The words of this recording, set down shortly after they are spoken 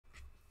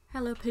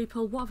Hello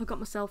people, what have I got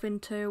myself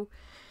into?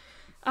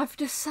 I've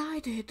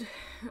decided,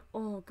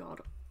 oh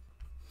god,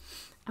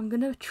 I'm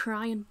gonna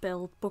try and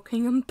build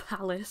Buckingham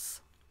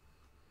Palace.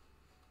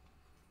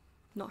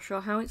 Not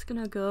sure how it's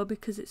gonna go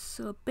because it's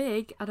so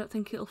big, I don't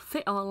think it'll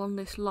fit all on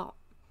this lot.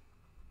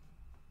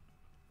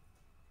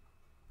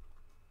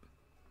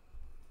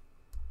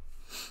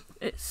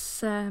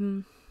 It's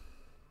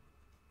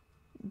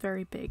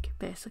very big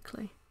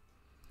basically.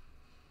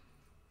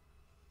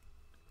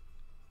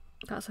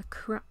 That's a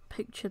crap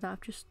picture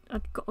that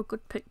I'd got a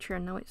good picture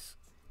and now it's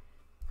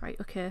right.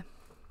 Okay,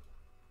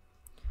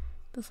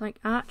 there's like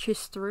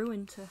arches through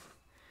into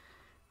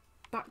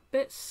back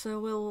bits, so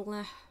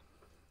we'll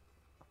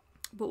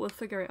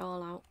figure it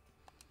all out.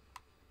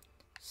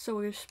 So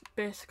we're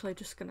basically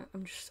just gonna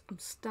I'm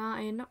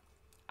starting.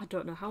 I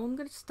don't know how I'm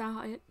gonna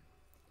start it.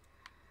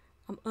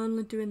 I'm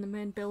only doing the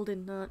main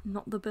building though,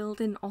 not the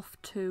building off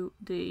to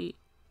the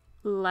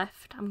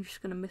left. I'm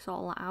just gonna miss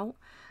all that out.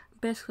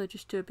 Basically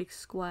just do a big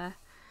square,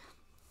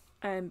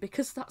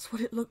 because that's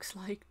what it looks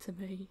like to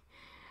me.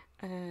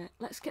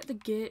 Let's get the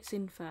gates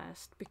in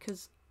first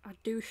because I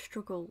do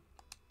struggle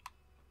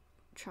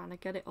trying to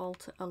get it all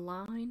to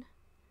align.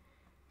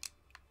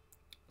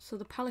 So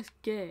the palace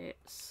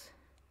gates,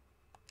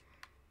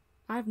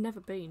 I've never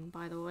been,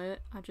 by the way,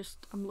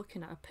 I'm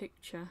looking at a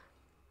picture.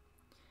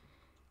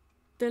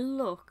 They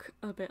look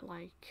a bit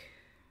like,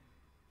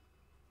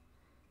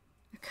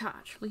 I can't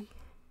actually,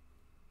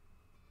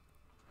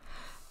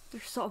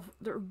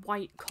 they're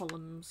white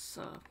columns,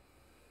 so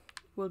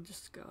we'll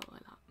just go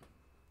like that.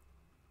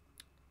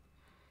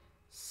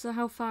 So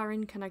how far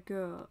in can I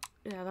go?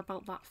 Yeah,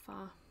 about that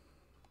far.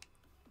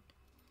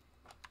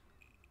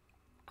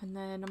 And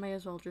then I may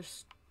as well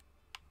just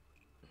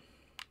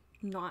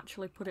not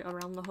actually put it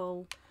around the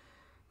whole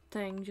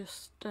thing,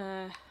 just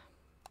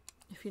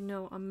if you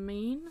know what I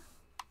mean.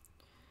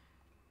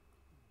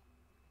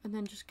 And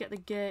then just get the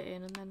gate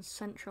in and then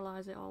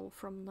centralise it all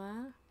from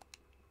there.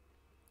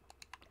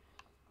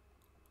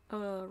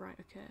 Oh, right,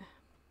 okay.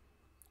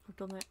 I've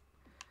done it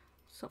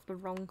sort of the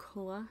wrong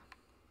colour.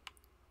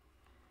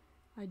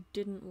 I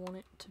didn't want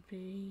it to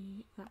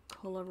be that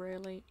colour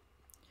really.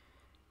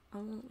 I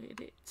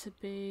wanted it to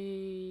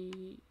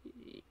be...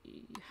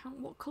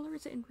 what colour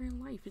is it in real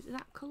life? Is it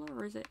that colour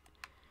or is it...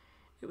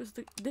 It was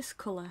this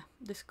colour,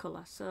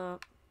 so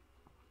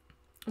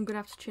I'm going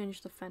to have to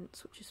change the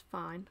fence, which is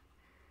fine.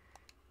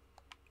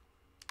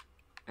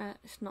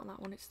 It's not that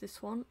one, it's this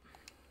one.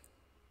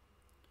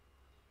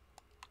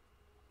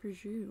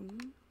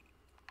 Presume.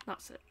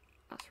 That's it,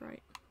 that's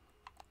right.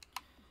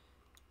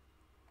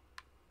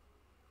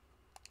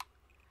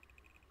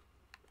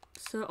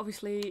 So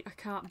obviously I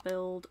can't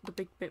build the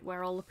big bit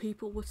where all the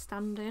people were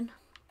standing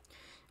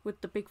with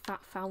the big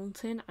fat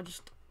fountain.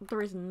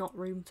 There is not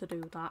room to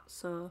do that,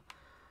 so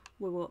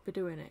we won't be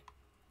doing it.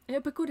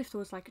 It'd be good if there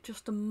was like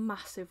just a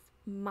massive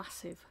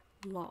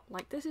lot.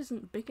 Like this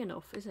isn't big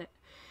enough, is it?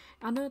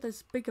 I know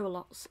there's bigger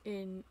lots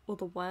in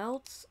other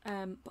worlds,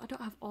 but I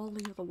don't have all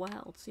the other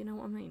worlds, you know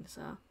what I mean?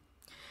 So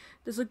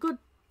there's a good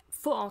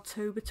foot or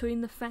two between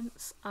the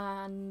fence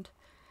and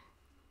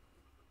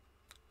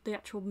the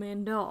actual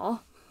main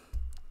door.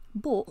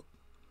 But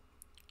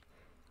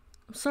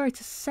I'm sorry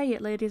to say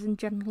it, ladies and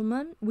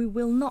gentlemen, we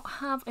will not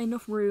have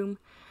enough room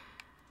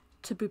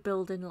to be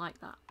building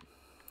like that.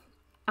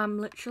 I'm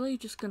literally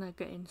just gonna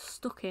get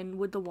stuck in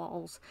with the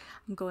walls.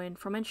 I'm going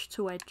from edge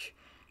to edge.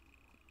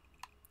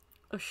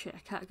 Oh shit, I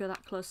can't go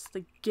that close to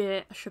the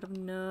gate. I should have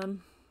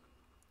known.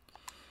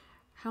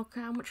 How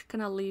much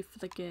can I leave for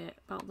the gate?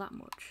 About that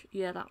much?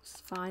 Yeah,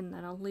 that's fine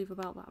then. I'll leave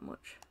about that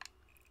much.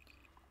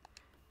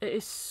 It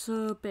is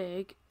so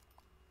big.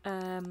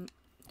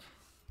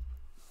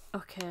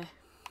 Okay.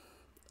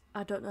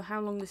 I don't know how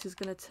long this is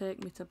going to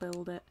take me to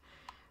build it,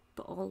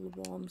 but all the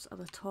walls are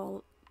the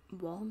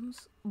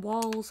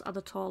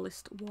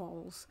tallest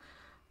walls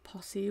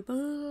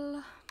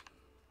possible.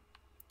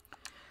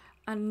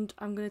 And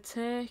I'm going to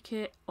take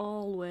it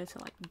all the way to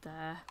like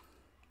there.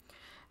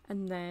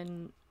 And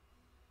then,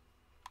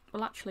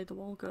 well actually the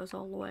wall goes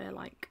all the way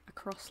like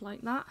across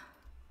like that.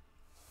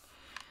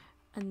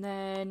 And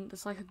then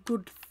there's like a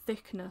good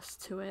thickness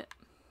to it.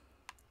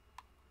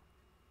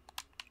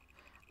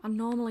 I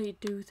normally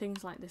do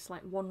things like this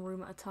like one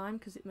room at a time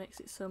because it makes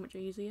it so much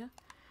easier.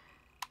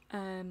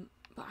 But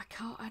I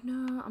can't, I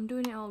know, I'm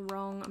doing it all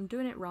wrong. I'm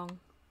doing it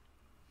wrong.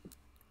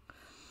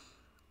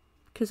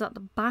 Because at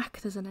the back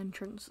there's an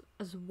entrance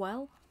as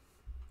well,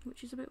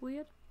 which is a bit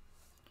weird.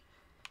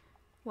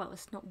 Well,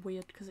 it's not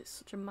weird because it's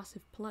such a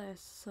massive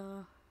place,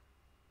 so...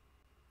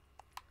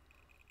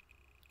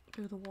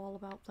 Do the wall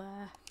about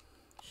there,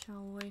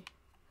 shall we?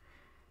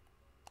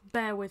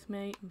 Bear with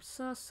me, I'm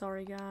so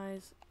sorry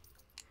guys.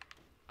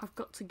 I've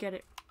got to get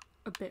it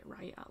a bit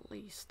right at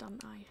least,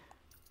 haven't I?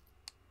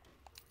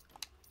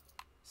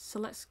 So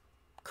let's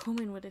come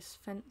in with this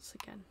fence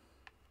again.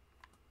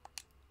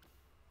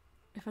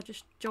 If I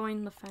just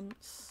join the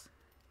fence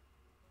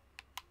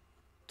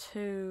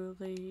to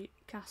the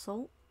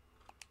castle,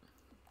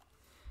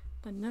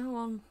 then no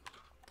one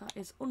that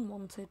is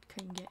unwanted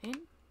can get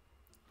in.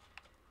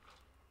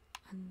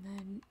 And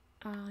then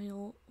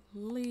I'll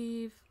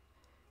leave,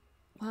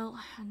 well,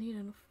 I need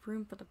enough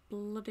room for the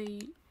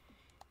bloody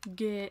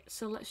gate,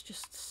 so let's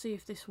just see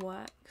if this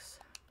works.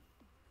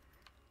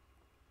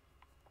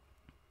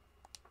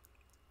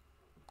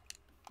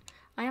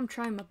 I am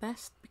trying my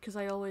best because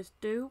I always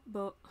do,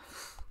 but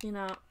you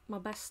know, my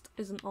best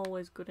isn't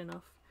always good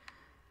enough.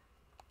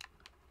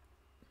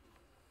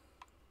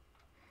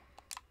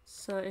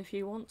 So if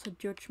you want to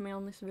judge me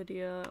on this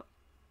video,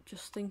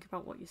 just think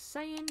about what you're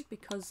saying,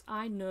 because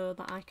I know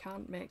that I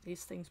can't make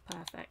these things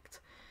perfect.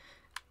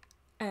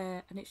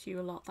 And it's you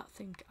a lot that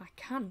think I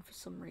can for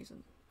some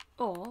reason.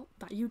 Or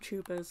that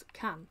YouTubers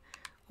can.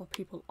 Or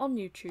people on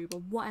YouTube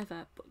or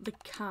whatever, but they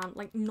can't.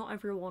 Like, not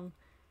everyone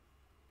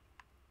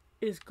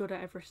is good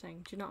at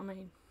everything. Do you know what I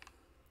mean?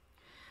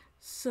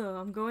 So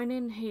I'm going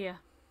in here.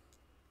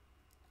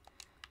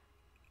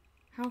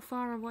 How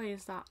far away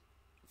is that?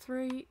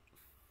 3,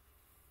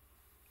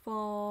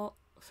 4,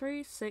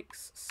 3,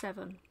 6,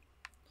 7.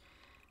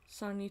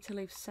 So I need to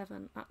leave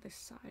 7 at this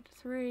side.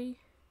 3,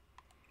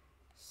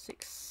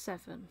 6,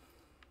 7.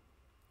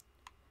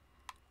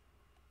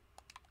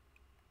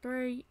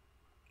 3,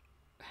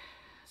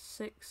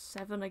 6,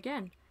 7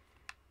 again.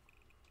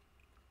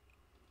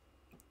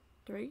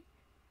 3,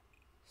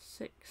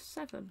 6,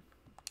 7.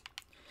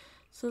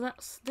 So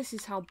this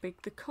is how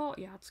big the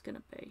courtyard's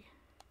gonna be.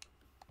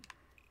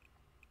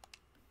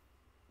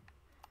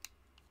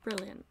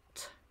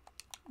 Brilliant.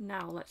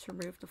 Now let's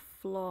remove the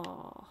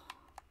floor.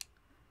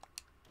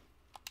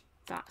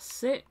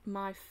 That's it,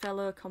 my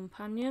fellow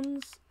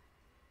companions.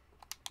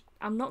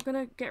 I'm not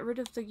gonna get rid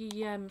of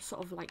the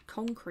sort of like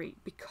concrete,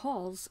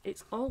 because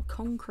it's all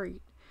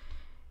concrete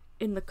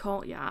in the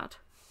courtyard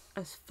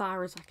as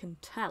far as I can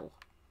tell.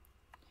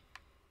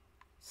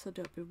 So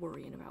don't be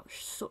worrying about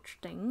such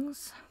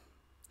things.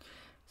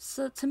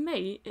 So to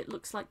me, it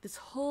looks like this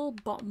whole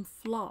bottom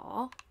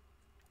floor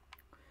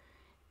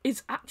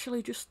is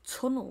actually just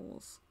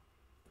tunnels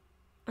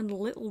and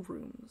little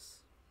rooms.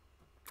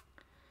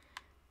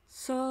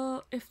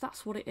 So if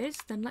that's what it is,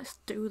 then let's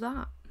do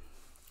that.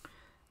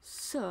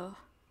 So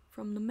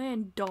from the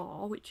main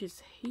door, which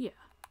is here,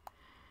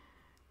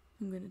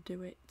 I'm going to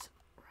do it,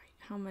 right,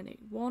 how many?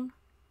 1.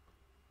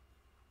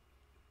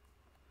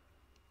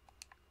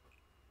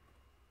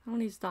 How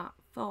many is that?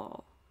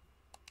 4.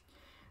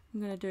 I'm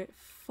going to do it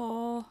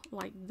 4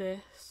 like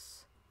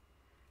this,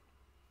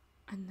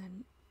 and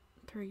then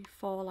 3,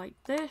 4 like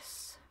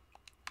this,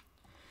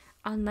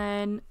 and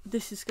then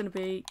this is going to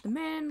be the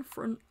main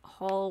front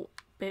hall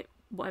bit,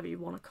 whatever you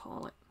want to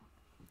call it,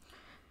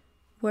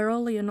 where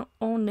all the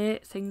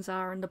ornate things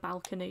are and the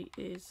balcony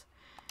is.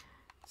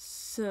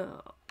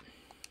 So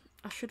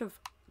I should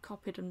have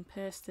copied and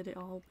pasted it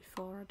all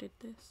before I did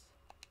this,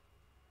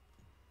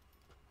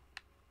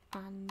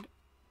 and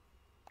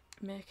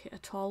make it a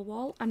tall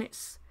wall, and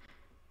it's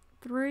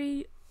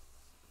 3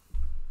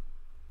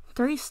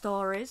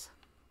 stories.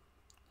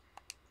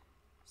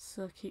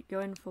 So keep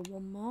going for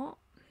 1 more.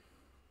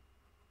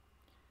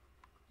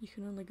 You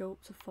can only go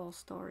up to 4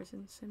 stories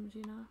in Sims,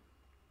 you know.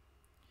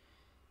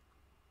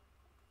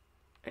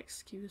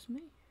 Excuse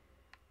me.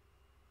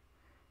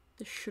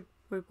 This should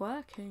be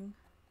working.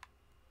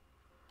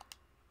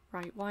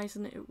 Right, why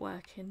isn't it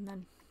working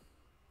then?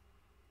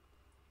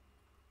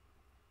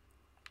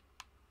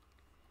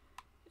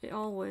 It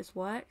always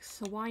works,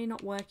 so why are you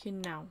not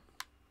working now?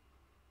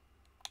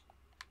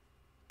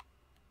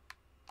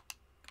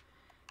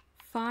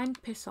 Fine,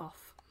 piss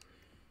off.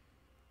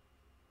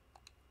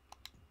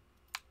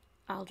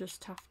 I'll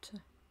just have to...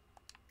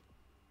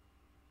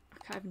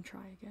 I can't even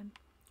try again.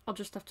 I'll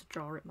just have to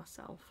draw it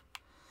myself.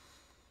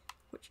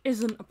 Which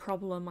isn't a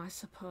problem, I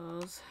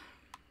suppose.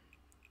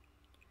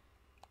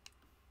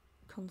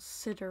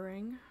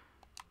 Considering...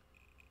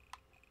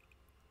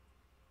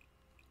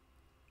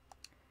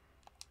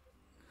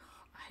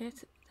 I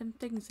hate them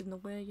things in the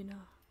way, you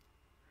know.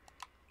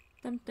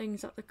 Them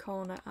things at the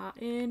corner are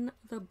in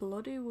the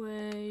bloody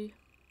way.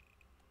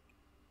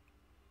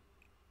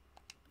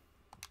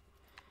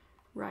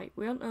 Right,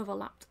 we haven't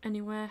overlapped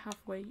anywhere, have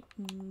we?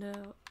 No,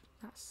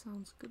 that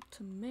sounds good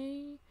to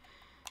me.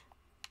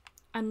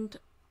 And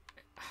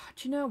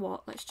do you know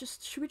what?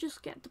 Should we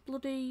just get the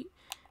bloody...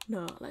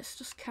 No, let's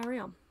just carry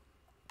on.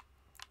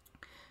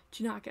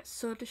 Do you know, I get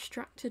so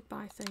distracted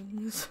by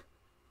things.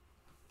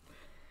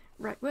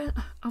 Right, well,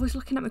 I was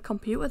looking at my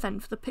computer then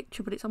for the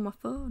picture, but it's on my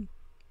phone.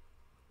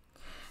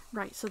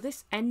 Right, so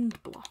this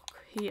end block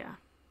here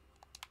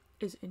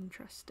is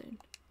interesting.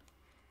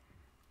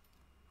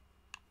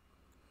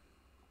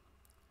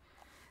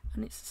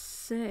 And it's the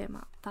same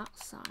at that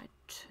side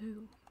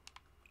too.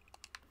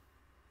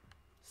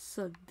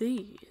 So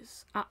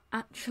these are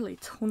actually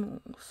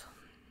tunnels.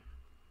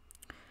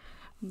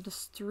 And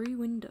there's 3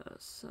 windows,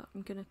 so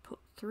I'm going to put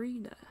 3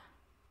 there.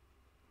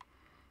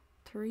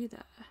 3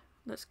 there.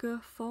 Let's go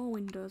 4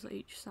 windows at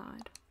each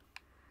side.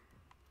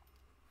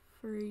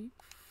 3,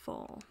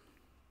 4.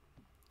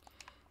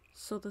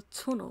 So the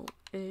tunnel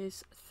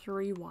is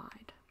 3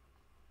 wide,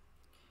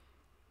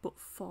 but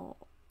 4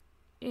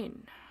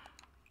 in.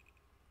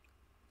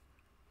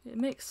 It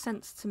makes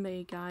sense to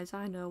me, guys.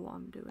 I know what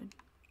I'm doing.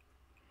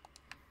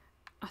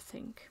 I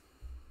think.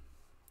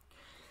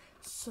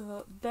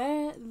 So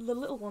there, the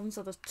little ones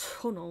are the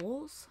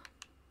tunnels.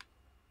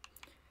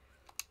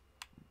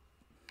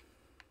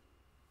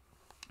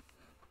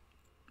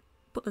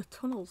 But the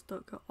tunnels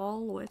don't go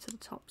all the way to the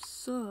top,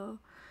 so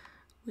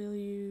we'll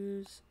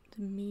use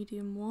the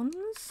medium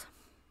ones.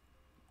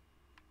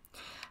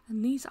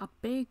 And these are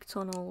big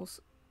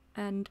tunnels,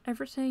 and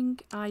everything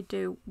I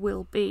do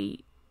will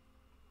be,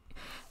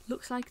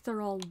 looks like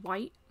they're all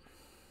white.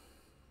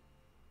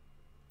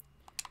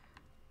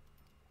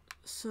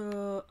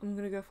 So I'm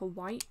gonna go for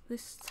white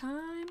this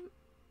time.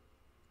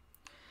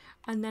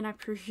 And then I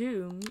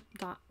presume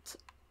that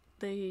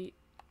they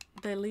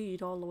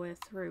lead all the way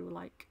through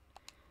like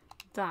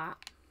that.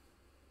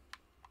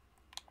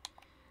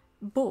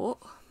 But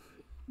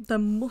there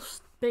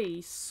must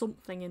be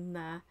something in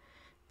there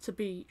to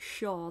be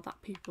sure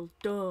that people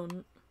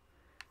don't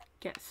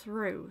get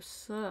through,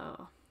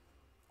 so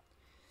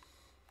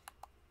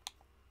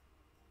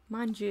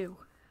mind you,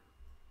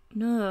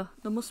 no,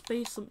 there must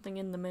be something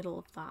in the middle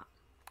of that.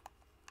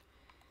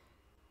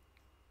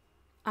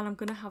 And I'm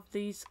gonna have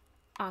these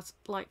as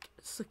like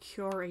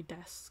security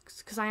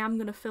desks, because I am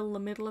gonna fill the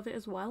middle of it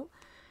as well,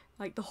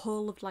 like the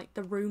whole of like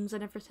the rooms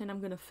and everything.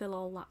 I'm gonna fill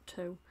all that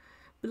too.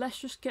 But let's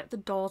just get the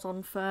doors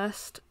on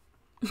first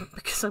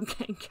because I'm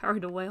getting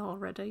carried away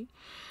already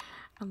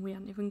and we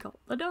haven't even got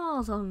the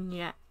doors on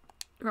yet.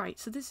 Right,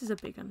 so this is a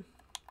big one.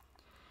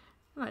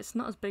 Right, it's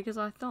not as big as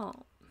I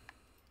thought.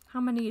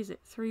 How many is it?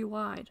 3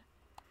 wide.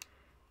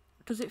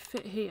 Does it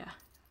fit here?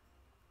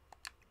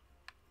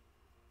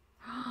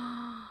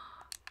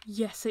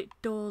 Yes, it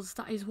does.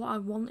 That is what I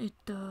wanted,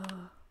 though.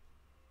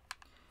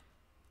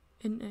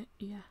 Isn't it?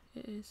 Yeah,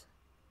 it is.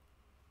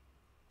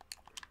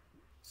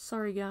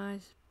 Sorry,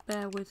 guys.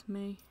 Bear with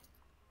me.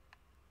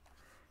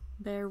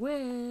 Bear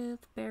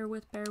with.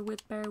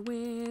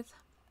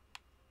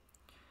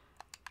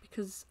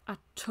 Because I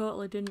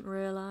totally didn't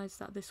realise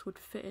that this would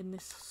fit in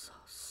this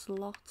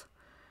slot.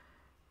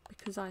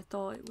 Because I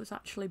thought it was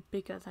actually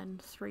bigger than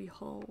 3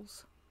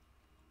 holes.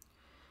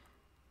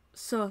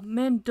 So,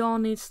 main door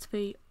needs to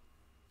be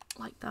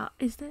like that.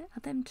 Is there?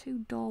 Are them 2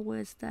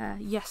 doorways there?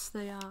 Yes,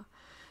 they are.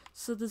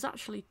 So there's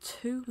actually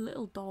 2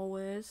 little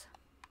doorways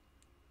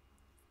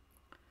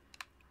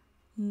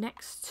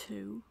next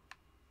to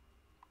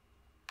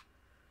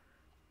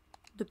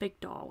the big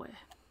doorway.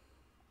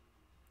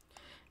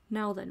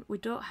 Now then, we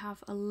don't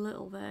have a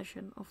little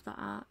version of the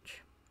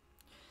arch,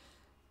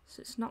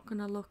 so it's not going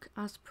to look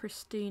as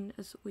pristine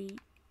as we...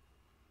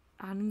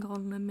 Hang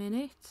on a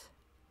minute.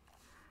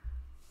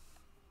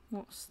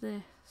 What's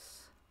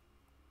this?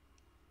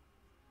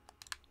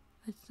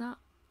 Is that...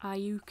 Are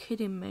you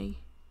kidding me?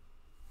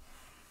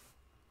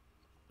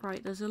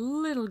 Right, there's a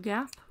little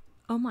gap.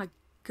 Oh my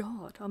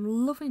god,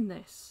 I'm loving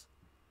this.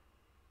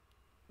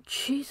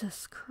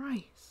 Jesus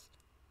Christ.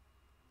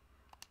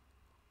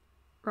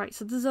 Right,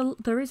 so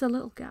there is a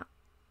little gap.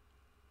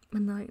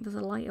 And like there's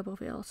a light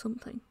above it or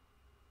something.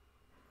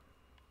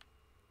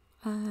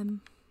 I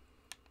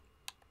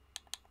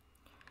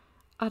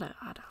don't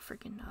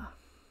freaking know.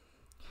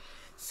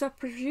 So I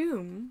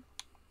presume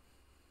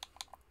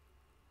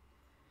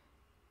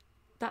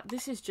that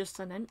this is just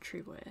an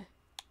entryway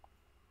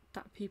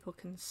that people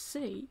can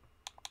see,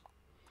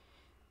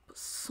 but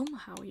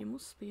somehow you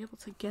must be able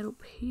to get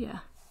up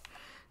here.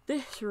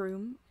 This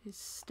room is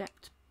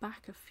stepped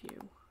back a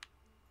few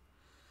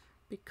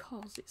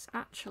because it's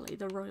actually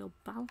the royal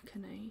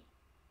balcony.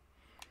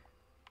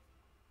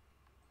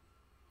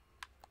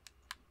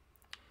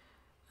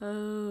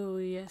 Oh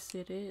yes,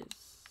 it is.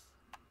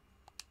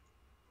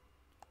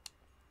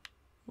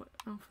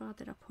 How far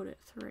did I put it?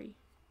 3.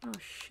 Oh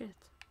shit.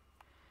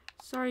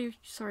 Sorry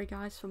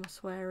guys for my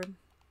swearing.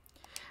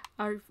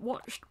 I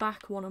watched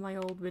back one of my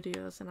old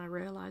videos and I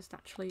realised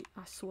actually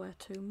I swear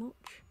too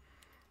much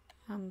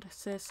and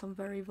say some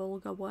very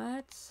vulgar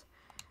words.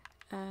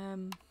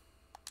 So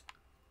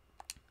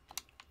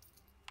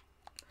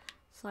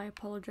I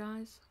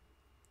apologise.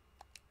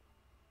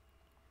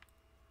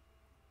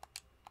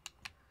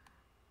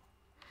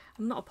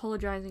 I'm not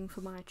apologising for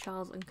my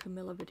Charles and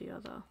Camilla video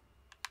though,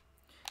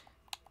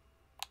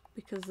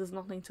 because there's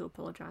nothing to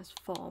apologise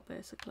for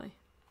basically.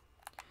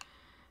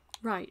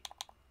 Right,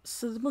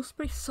 so there must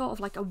be sort of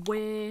like a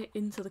way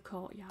into the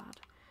courtyard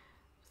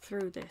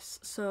through this.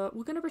 So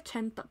we're going to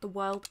pretend that the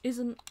world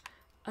isn't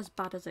as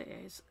bad as it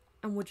is,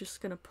 and we're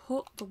just going to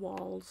put the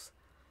walls,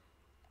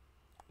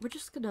 we're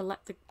just going to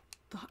let the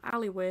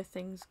alleyway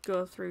things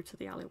go through to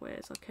the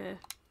alleyways, okay?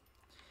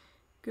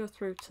 Go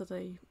through to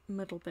the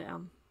middle bit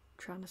I'm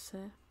trying to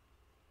say.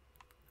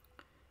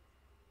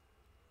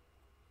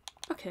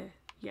 Okay,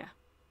 yeah.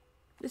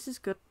 This is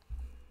good.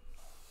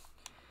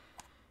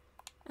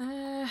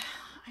 I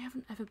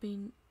haven't ever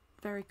been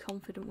very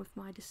confident with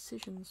my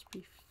decisions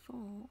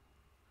before.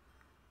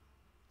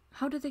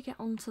 How do they get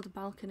onto the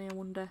balcony, I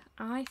wonder?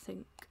 I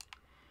think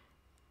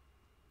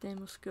they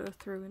must go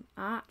through an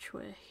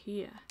archway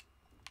here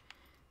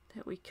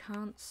that we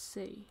can't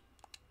see.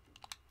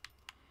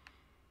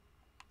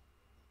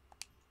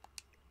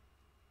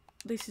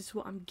 this is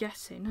what I'm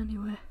guessing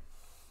anyway.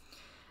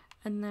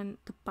 And then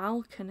the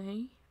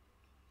balcony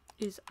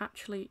is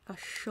actually a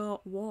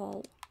short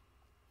wall.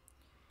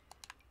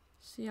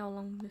 See how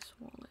long this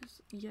wall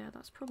is? Yeah,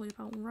 that's probably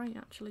about right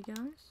actually,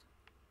 guys.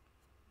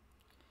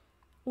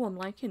 Oh, I'm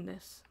liking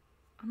this.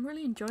 I'm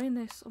really enjoying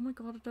this. Oh my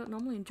god, I don't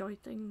normally enjoy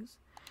things.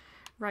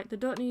 Right, they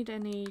don't need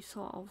any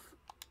sort of...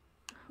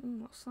 Oh,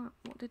 what's that?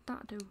 What did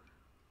that do?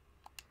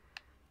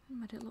 It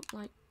made it look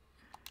like...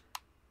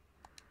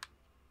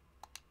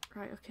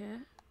 Right, okay.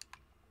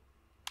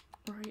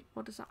 Right,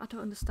 what does that... I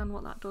don't understand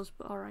what that does,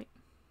 but alright.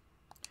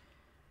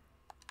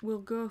 We'll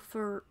go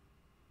for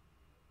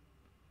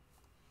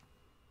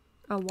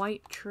a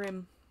white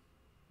trim.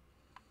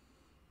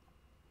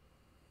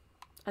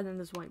 And then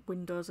there's white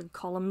windows and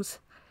columns.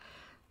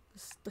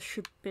 There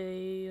should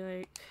be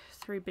like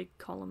 3 big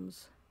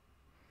columns.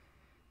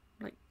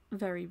 Like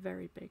very,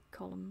 very big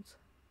columns.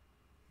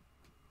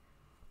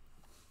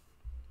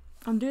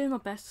 I'm doing my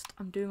best,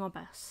 I'm doing my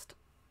best.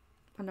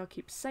 And I'll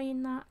keep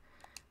saying that,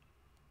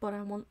 but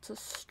I want to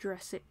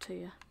stress it to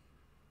you.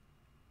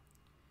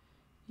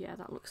 Yeah,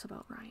 that looks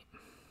about right.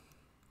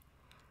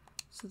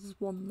 So there's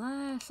one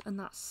there, and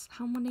that's,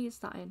 how many is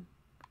that in?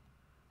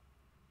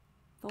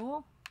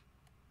 4?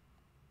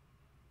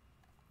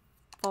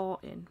 4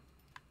 in.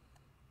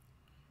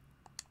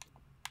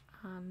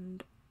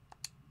 And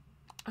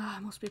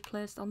it must be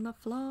placed on the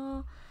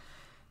floor.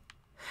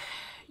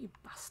 You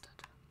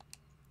bastard.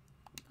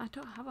 I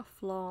don't have a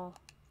floor.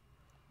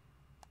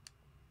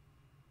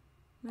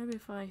 Maybe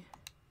if I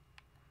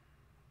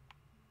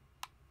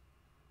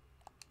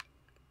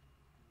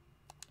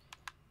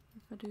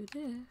do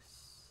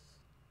this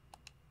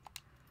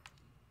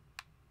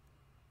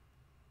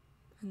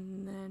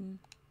and then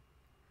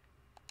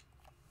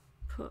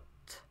put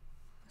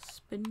a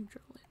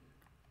spindle in.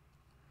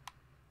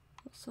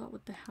 What sort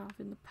would they have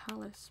in the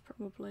palace?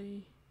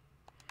 Probably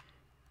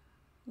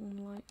one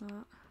like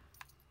that.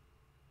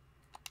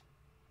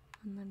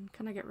 And then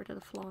can I get rid of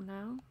the floor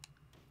now?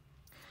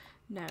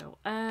 No.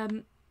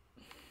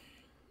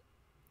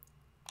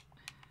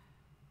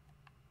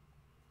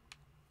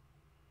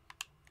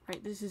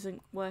 Right, this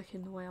isn't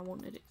working the way I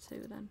wanted it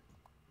to then.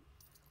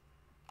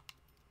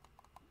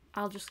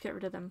 I'll just get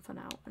rid of them for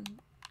now and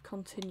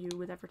continue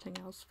with everything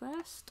else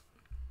first.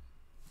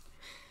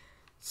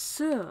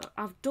 So,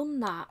 I've done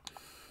that.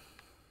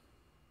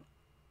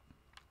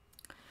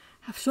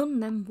 I've done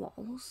them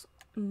walls.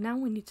 Now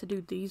we need to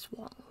do these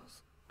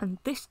walls. And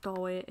this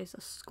doorway is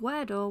a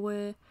square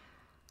doorway,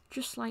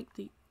 just like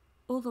the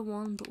other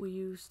one, but we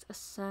used a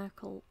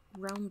circle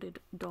rounded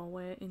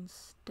doorway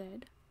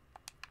instead.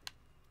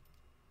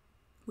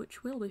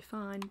 Which will be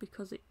fine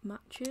because it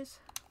matches.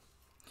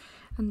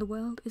 And the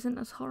world isn't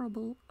as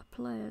horrible a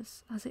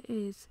place as it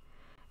is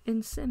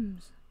in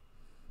Sims.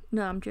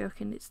 No, I'm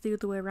joking, it's the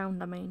other way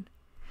around, I mean.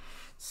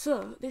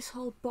 So, this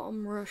whole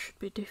bottom row should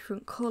be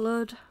different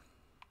coloured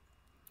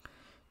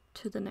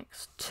to the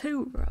next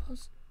 2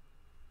 rows.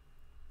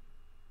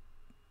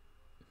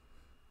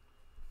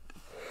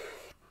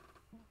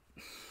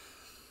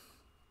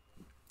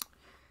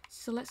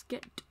 So let's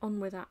get on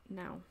with that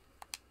now.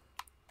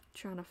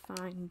 Trying to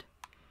find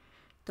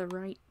the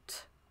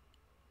right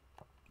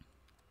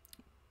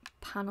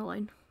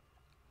paneling.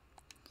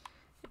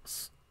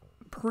 It's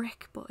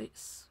brick, but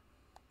it's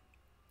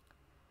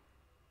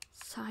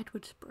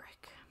sideways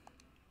brick.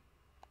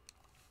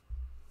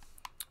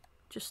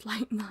 Just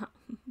like that.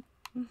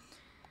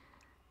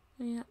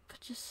 Yep,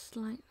 just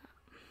like that.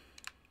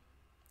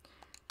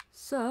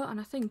 So, and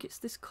I think it's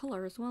this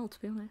colour as well, to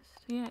be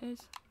honest. Yeah, it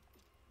is.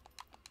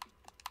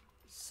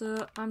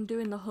 So, I'm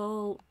doing the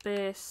whole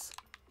base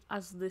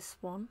as this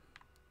one.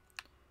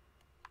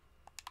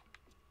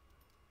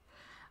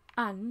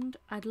 And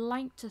I'd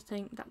like to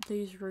think that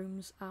these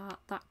rooms are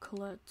that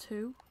colour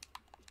too.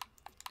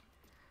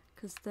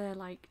 Because they're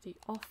like the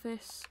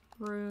office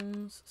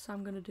rooms. So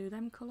I'm going to do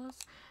them colours.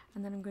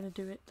 And then I'm going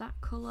to do it that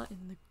colour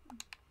in the,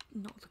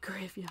 not the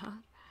graveyard,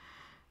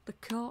 the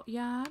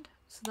courtyard.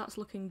 So that's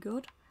looking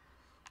good.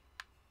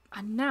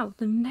 And now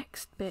the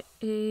next bit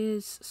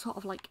is sort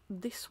of like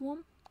this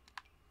one.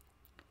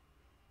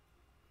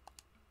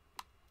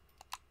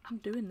 I'm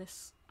doing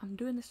this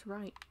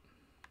right.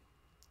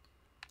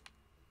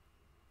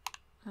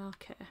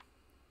 Okay.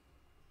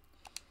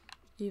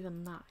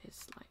 Even that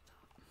is like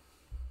that.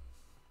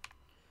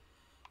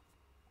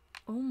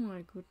 Oh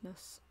my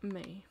goodness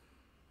me.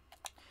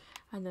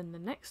 And then the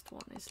next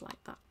one is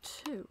like that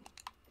too.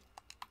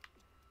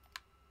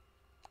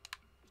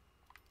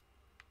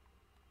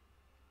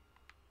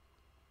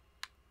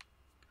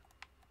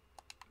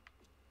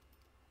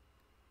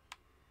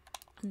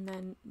 And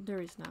then there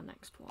is now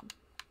next one.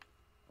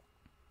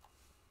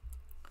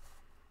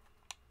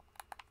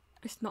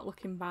 It's not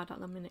looking bad at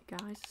the minute,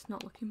 guys. It's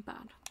not looking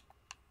bad.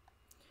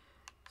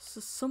 So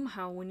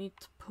somehow we need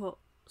to put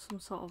some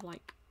sort of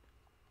like...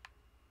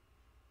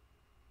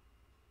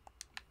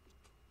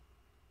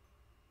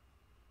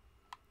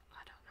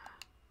 I don't know.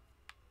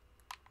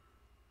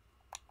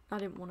 I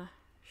didn't want to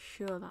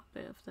show that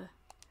bit of the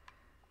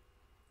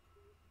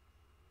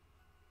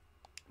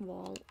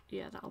wall.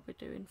 Yeah, that'll be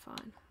doing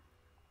fine.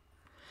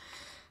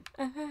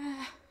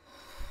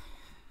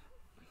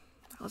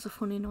 That was a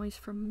funny noise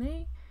from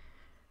me.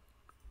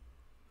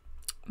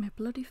 My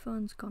bloody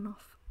phone's gone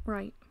off.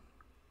 Right.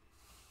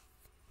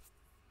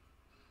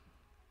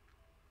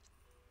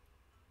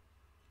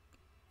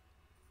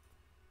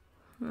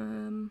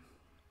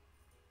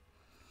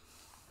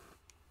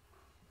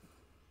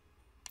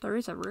 There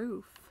is a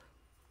roof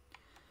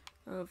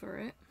over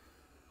it.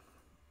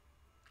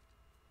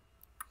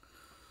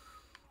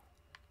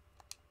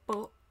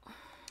 But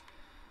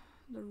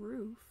the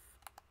roof...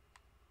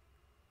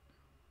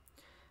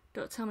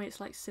 Don't tell me it's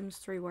like Sims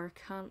 3 where I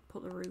can't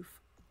put the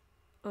roof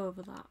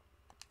over that.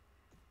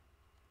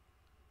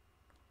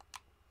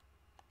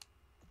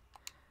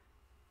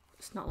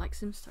 It's not like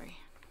Sims 3.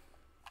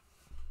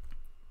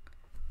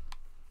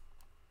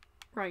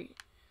 Right.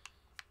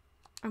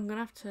 I'm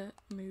gonna have to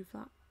move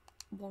that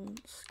one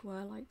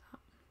square like that.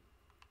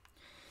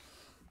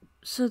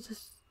 So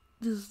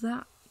there's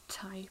that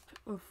type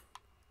of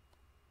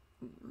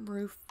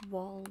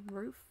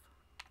walrus.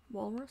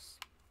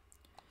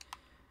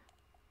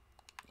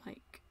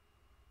 Like,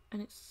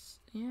 and it's,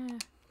 yeah,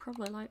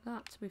 probably like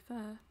that, to be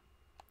fair.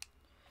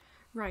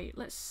 Right,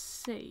 let's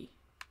see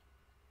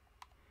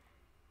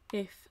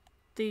if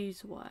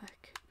these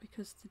work,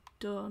 because they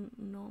don't,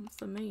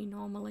 for me,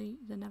 normally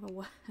they never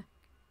work.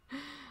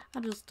 I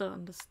just don't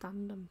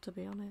understand them, to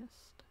be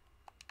honest.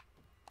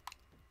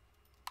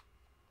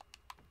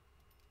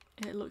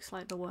 It looks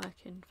like they're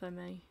working for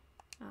me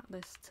at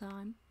this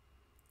time.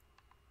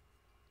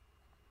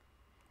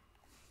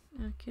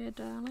 Okay,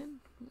 darling,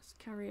 let's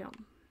carry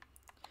on.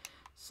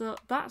 So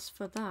that's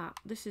for that.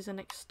 This is an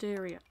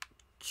exterior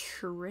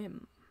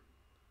trim.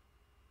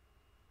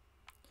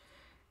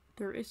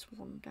 There is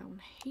one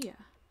down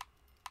here.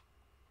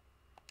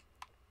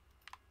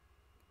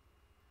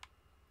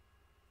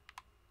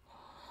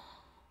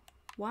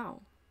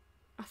 Wow.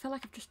 I feel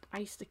like I've just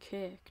iced a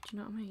cake, do you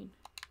know what I mean?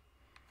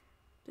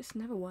 This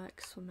never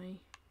works for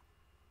me.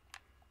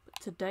 But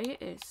today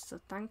it is, so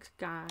thanks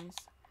guys.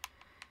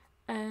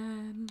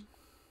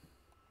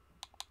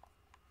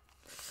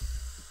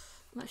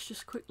 Let's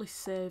just quickly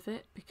save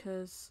it,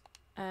 because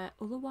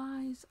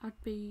otherwise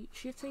I'd be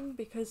shitting,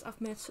 because I've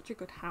made such a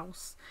good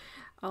house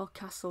or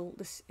castle.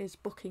 This is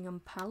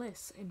Buckingham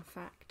Palace, in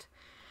fact,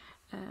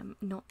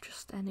 not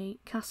just any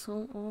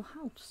castle or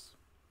house.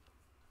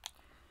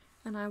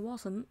 And I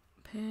wasn't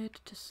paid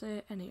to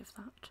say any of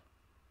that.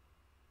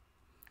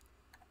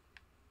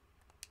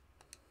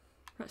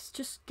 Let's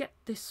just get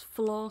this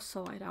floor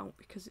sorted out,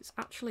 because it's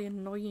actually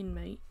annoying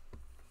me.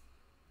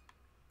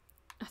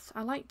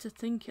 I like to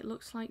think it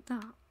looks like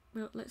that,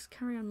 but let's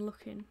carry on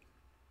looking.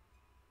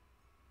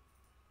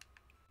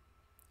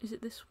 Is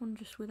it this one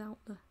just without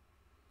the...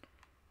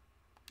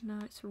 No,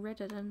 it's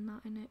redder than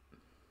that, innit?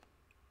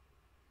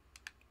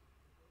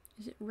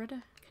 Is it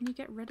redder? Can you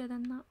get redder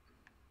than that?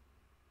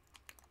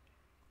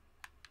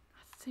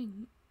 I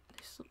think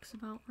this looks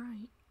about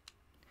right.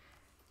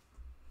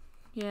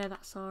 Yeah,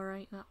 that's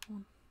alright, that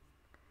one.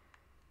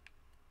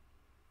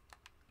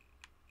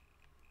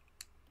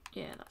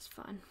 Yeah, that's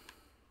fine.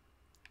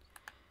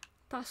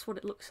 That's what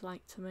it looks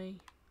like to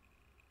me.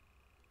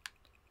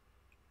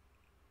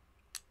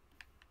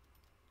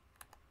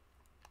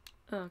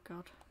 Oh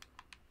god.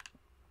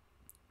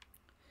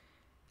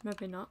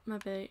 Maybe not,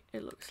 maybe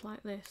it looks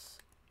like this.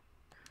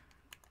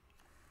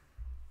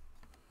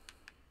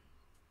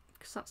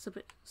 Because that's a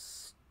bit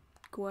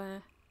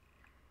square,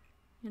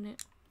 isn't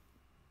it?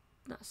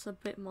 That's a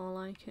bit more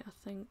like it, I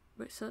think.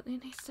 But it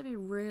needs to be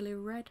really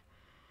red.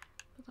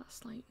 But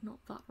that's like not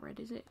that red,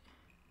 is it?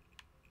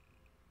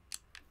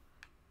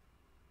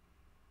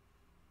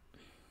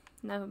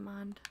 Never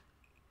mind.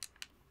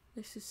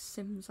 This is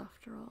Sims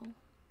after all.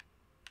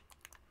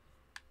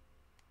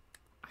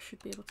 I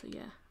should be able to,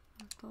 yeah,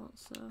 I thought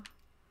so.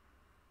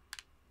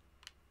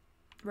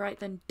 Right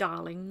then,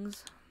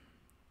 darlings.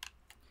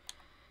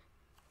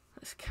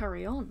 Let's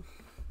carry on.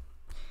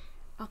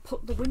 I'll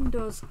put the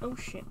windows, oh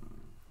shit.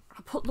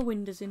 I'll put the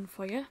windows in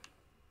for you.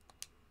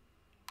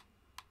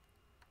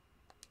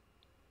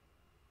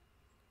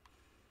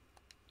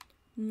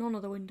 None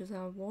of the windows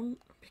I want,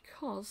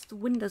 because the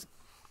windows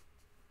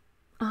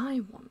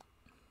I want,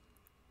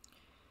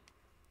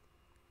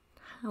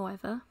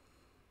 however,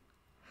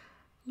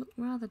 look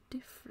rather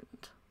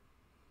different.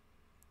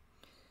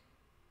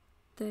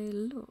 They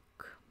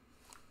look...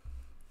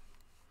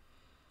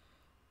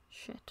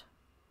 Shit.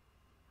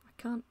 I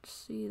can't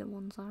see the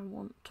ones I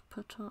want to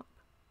put up.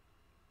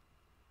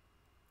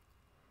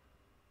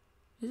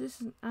 Is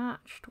this an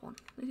arched one?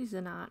 This is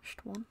an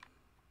arched one.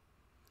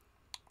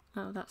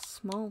 Oh, that's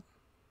small.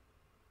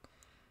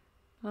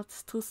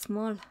 That's too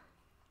small.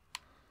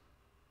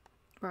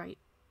 Right.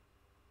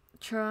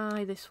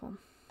 Try this one.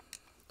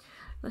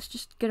 Let's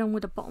just get on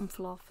with the bottom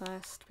floor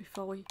first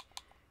before we...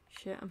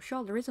 Shit, I'm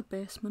sure there is a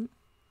basement,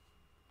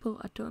 but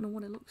I don't know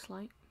what it looks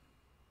like.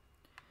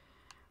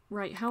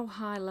 Right, how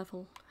high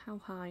level? How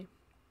high?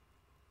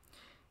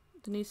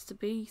 There needs to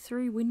be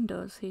 3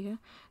 windows here.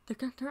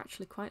 They're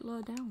actually quite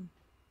low down.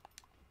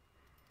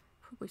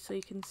 Probably so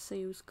you can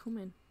see who's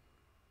coming.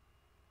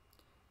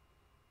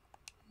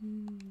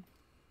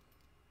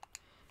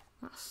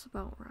 That's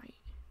about right.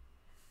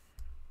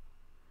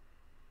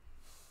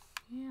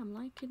 Yeah, I'm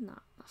liking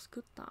that. That's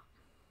good, that.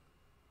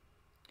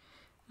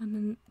 And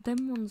then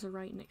them ones are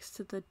right next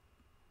to the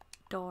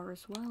door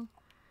as well.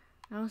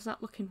 How's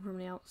that looking from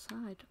the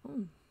outside?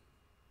 Oh,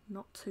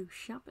 not too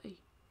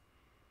shabby.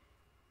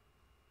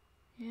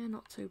 Yeah,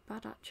 not too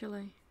bad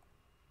actually.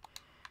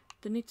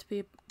 They need to be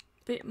a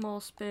bit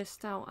more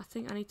spaced out. I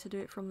think I need to do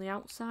it from the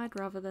outside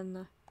rather than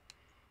the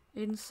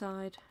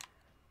inside.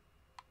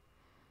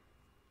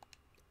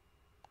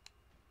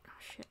 Oh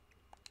shit.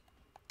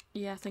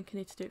 Yeah, I think I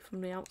need to do it from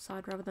the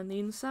outside rather than the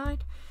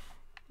inside.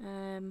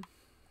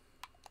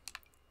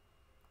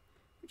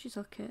 Which is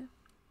okay.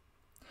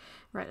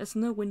 Right, there's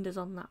no windows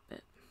on that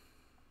bit.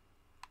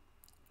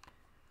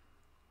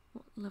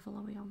 What level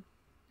are we on?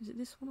 Is it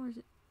this one or is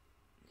it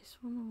this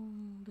one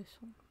or this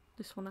one?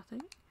 This one, I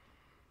think.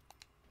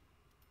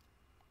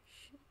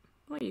 Shit.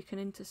 Well, you can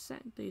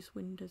intersect these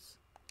windows.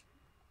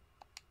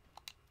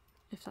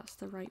 If that's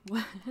the right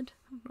word,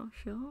 I'm not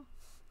sure.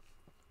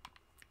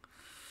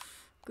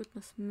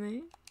 Goodness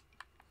me.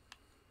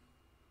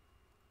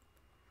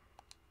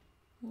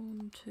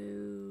 1,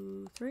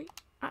 2, 3.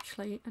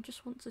 Actually, I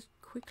just want to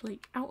quickly,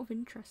 out of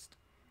interest.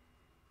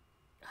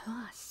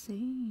 Oh, I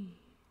see.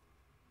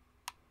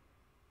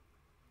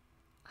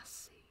 I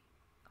see.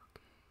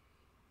 Okay.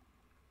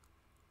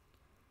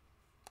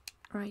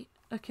 Right,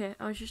 okay,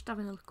 I was just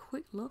having a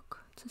quick look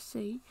to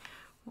see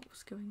what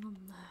was going on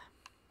there.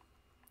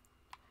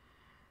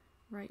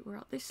 Right, we're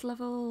at this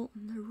level,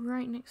 and they're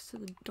right next to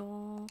the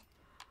door.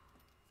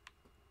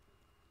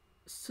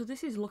 So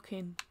this is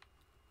looking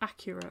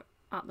accurate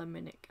at the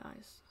minute,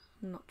 guys.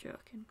 I'm not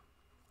joking.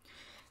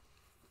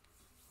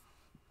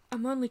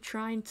 I'm only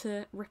trying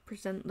to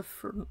represent the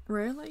front,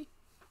 really.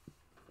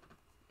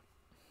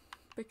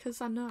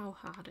 Because I know how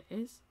hard it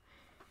is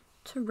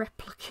to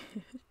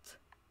replicate.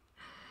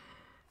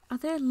 Are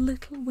there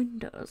little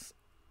windows?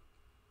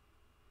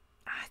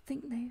 I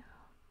think they are.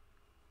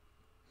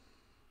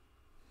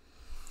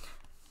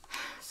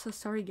 So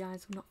sorry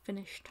guys, I'm not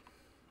finished.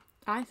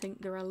 I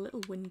think there are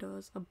little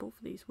windows above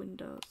these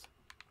windows.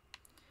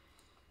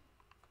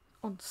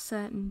 On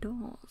certain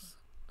doors.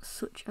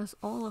 Such as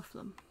all of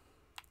them.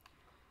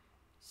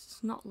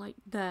 It's not like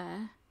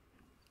there.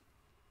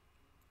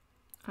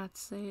 I'd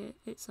say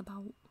it's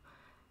about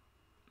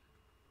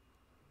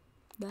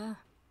there.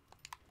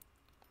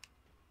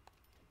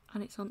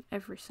 And it's on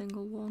every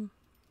single one.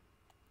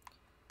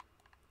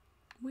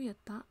 Weird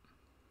that.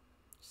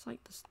 It's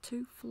like there's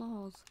two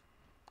floors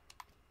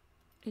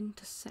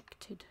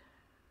intersected.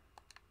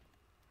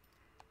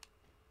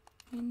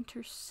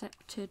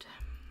 Intercepted.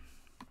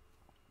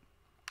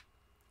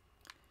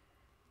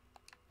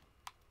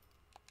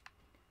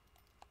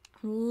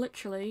 And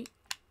literally,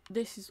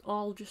 this is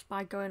all just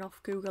by going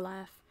off Google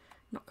Earth.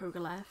 Not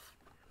Google Earth.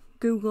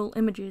 Google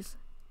Images.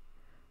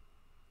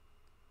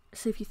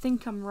 So if you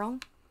think I'm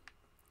wrong,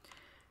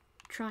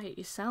 try it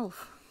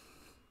yourself.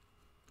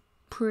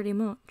 Pretty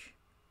much.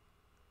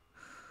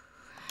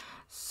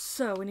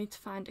 So we need to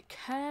find a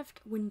curved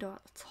window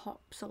at the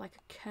top. So like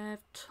a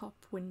curved top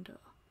window.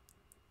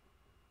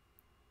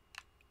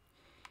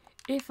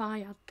 If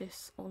I add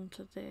this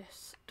onto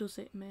this, does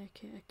it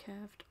make it a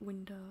curved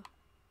window?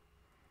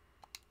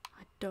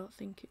 I don't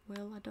think it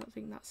will. I don't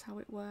think that's how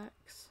it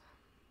works.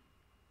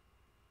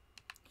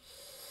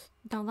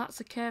 Now that's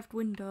a curved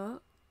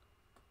window,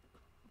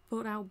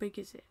 but how big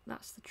is it?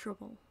 That's the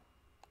trouble.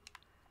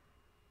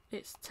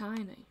 It's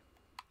tiny,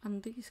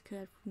 and these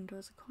curved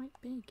windows are quite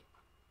big.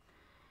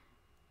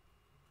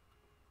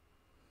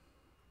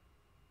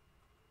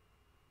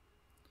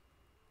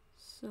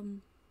 So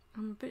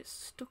I'm a bit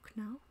stuck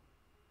now.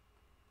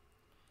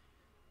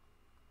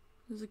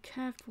 There's a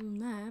curved one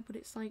there, but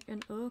it's like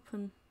an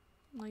open,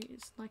 like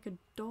it's like a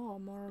door,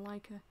 more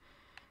like a,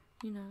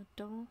 you know,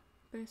 door,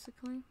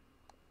 basically.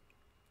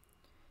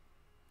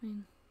 I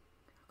mean,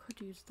 I could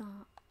use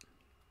that.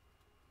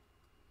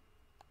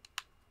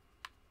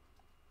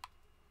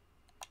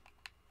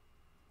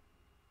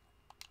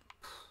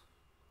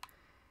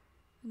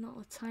 Not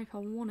the type I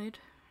wanted.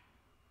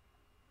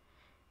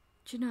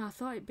 Do you know, I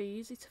thought it'd be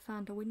easy to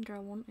find a window I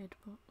wanted,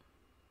 but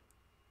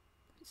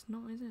it's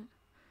not, is it?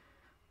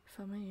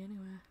 For me,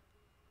 anyway. I'm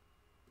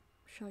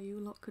sure you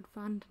lot could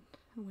find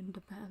a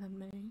window better than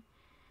me.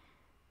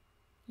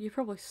 You're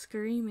probably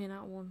screaming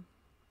at one.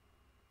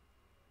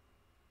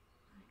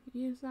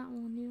 Use that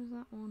one, use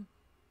that one.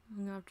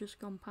 And I've just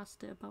gone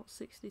past it about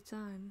 60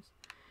 times.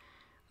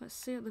 Let's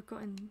see what they've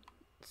got in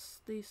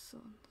these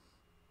ones.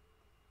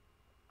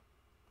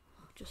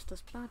 Oh, just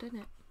as bad,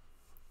 innit?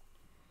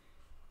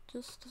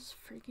 Just as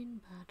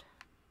friggin' bad.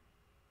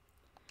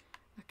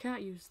 I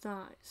can't use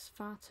that, it's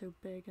far too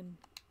big and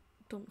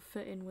don't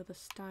fit in with the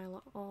style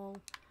at all.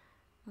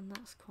 And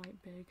that's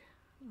quite big.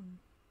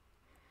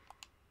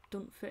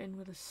 Don't fit in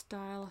with the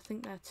style, I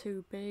think they're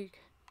too big.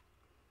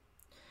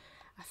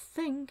 I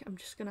think I'm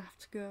just gonna have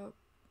to go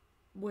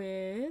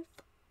with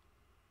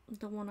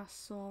the one I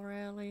saw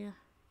earlier.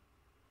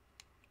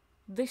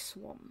 this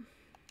one,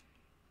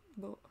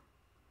 but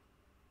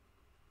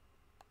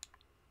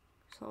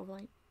sort of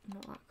like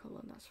not that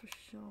colour, that's for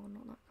sure,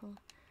 not that colour.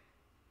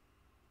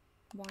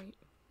 White.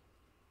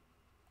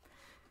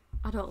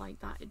 I don't like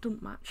that, it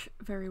doesn't match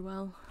very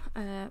well,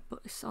 but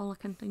it's all I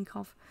can think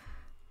of.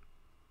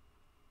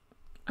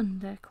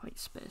 And they're quite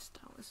spaced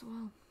out as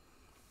well.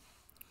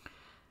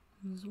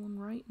 There's one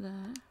right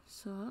there,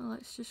 so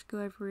let's just go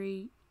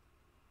every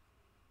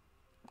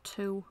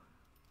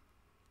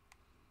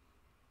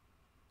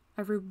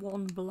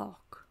one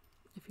block,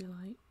 if you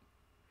like.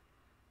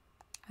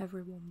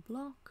 Every one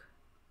block.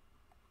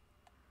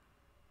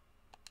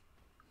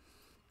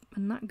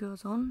 And that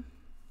goes on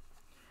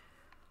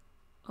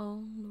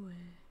all the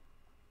way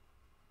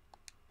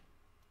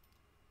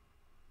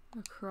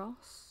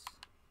across.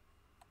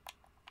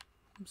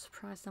 I'm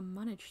surprised I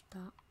managed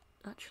that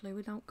actually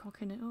without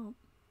cocking it up.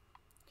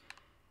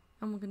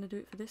 And we're going to do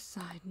it for this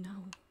side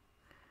now.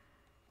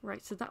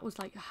 Right, so that was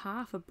like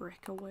half a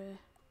brick away.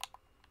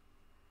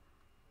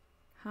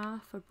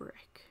 Half a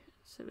brick.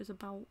 So it was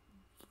about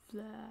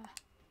there.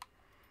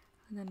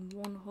 And then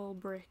one whole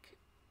brick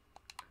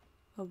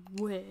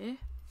away.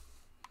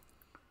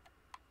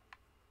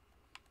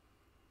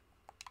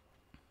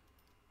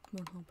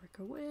 One whole brick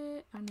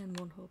away, and then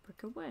one whole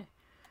brick away.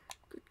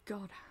 Good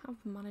God, how have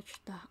I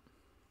managed that?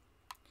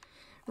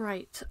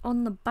 Right,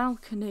 on the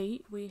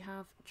balcony we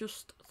have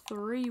just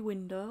 3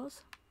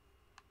 windows.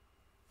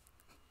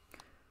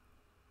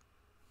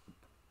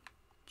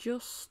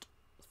 Just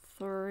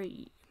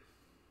 3.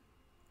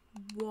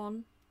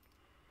 1,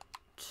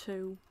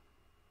 2,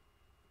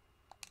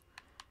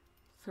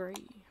 3.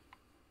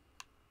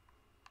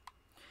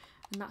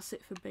 And that's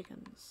it for big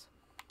uns.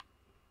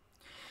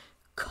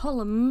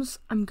 Columns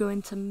I'm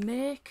going to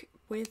make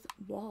with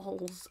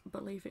walls,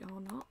 believe it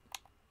or not.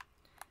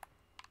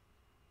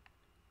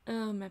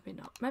 Maybe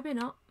not. Maybe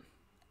not.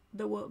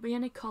 There won't be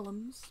any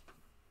columns.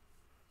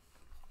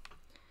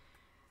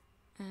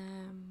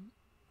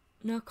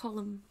 No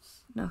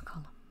columns. No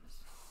columns.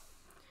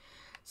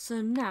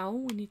 So now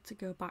we need to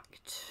go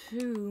back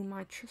to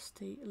my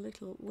trusty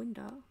little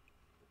window.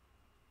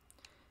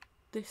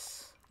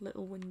 This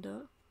little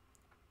window.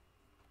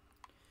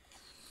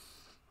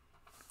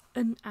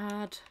 And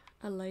add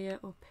a layer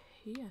up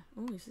here.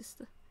 Oh, is this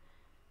the...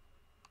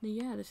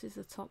 Yeah, this is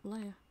the top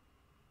layer.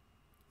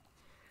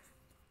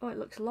 Oh, it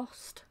looks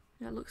lost.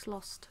 Yeah, it looks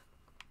lost.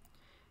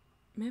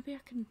 Maybe I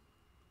can...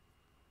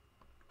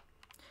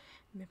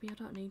 Maybe I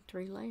don't need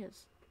 3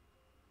 layers.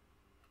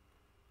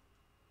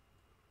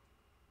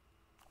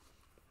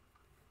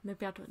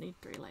 Maybe I don't need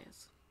 3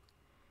 layers.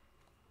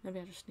 Maybe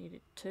I just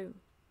needed 2.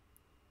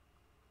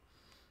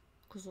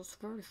 Because it's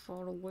very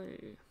far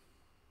away.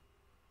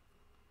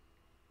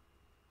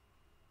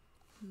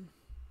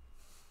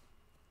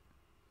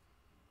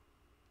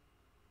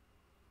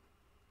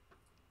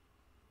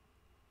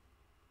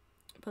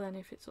 But then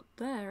if it's up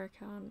there, I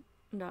can't...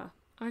 No.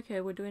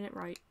 Okay, we're doing it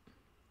right.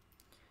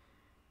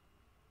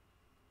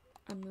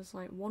 And there's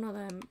like one of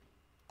them.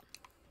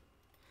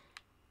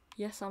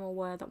 Yes, I'm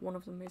aware that one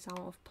of them is out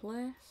of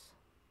place.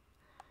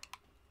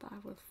 But I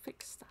will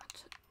fix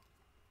that.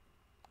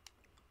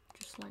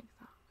 Just like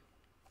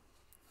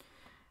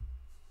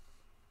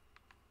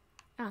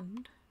that.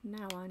 And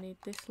now I need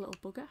this little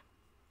bugger.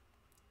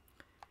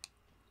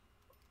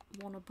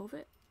 One above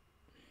it.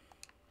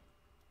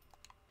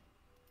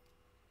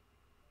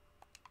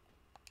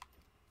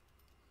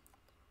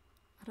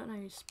 I don't know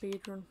how you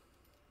speedrun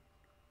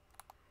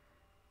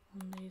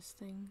on these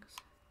things.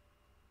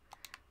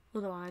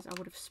 Otherwise I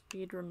would have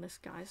speedrun this,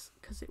 guys,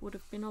 because it would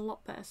have been a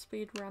lot better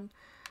speedrun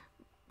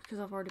because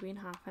I've already been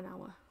half an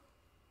hour.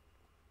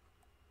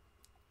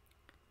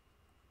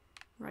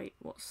 Right,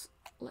 let's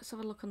have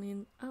a look on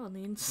the on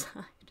the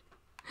inside.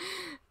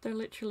 They're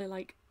literally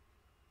like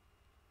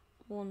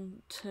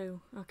 1,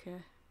 2,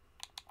 okay.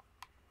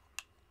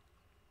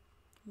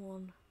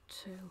 1,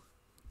 2.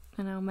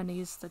 And how many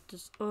is there?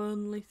 Just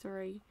only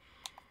 3.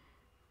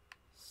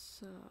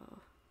 So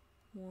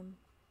 1,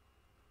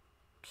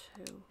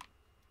 2,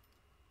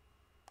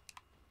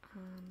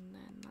 and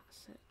then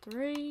that's it.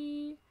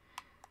 3.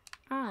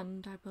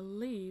 And I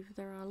believe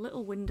there are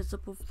little windows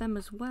above them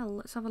as well.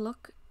 Let's have a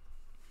look.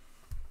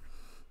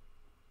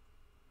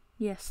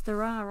 Yes,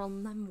 there are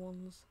on them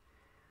ones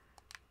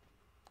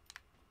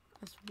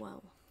as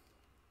well.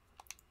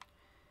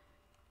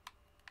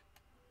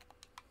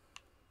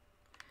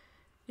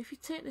 If you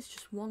take this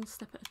just one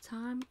step at a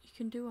time, you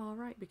can do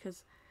alright,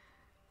 because,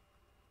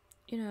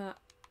 you know,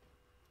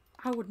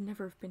 I would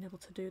never have been able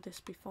to do this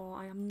before.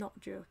 I am not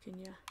joking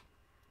you.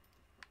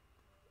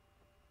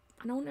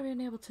 And I wouldn't have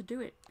been able to do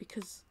it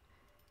because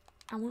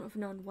I wouldn't have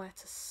known where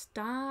to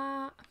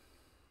start.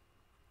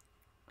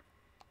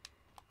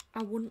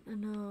 I wouldn't have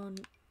known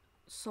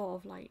sort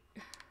of like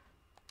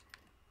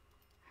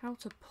how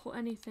to put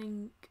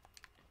anything.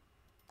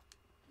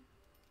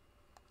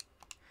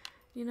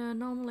 You know,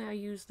 normally I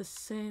use the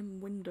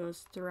same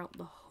windows throughout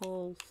the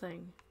whole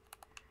thing.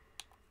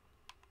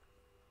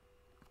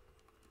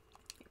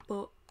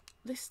 But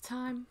this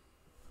time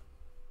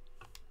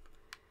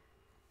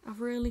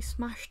I've really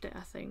smashed it,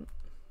 I think.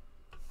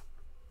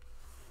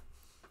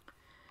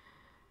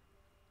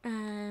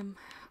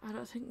 I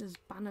don't think there's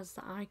banners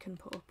that I can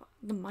put up.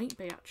 There might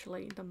be,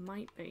 actually. There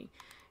might be.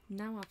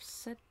 Now I've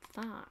said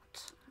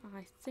that,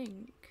 I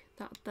think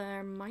that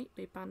there might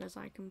be banners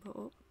I can put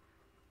up.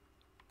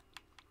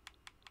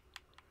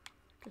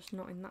 Just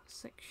not in that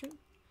section.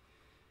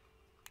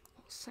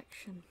 What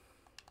section?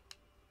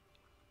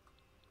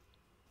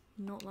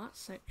 Not that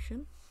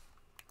section.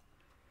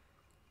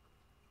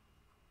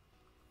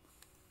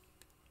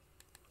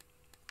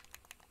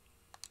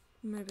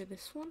 Maybe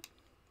this one?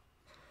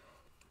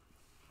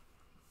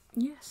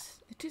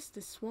 Yes, it is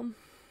this one.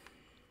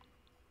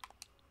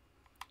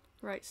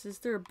 Right, so is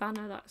there a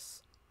banner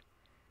that's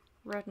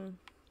red and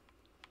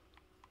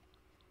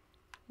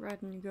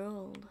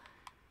gold?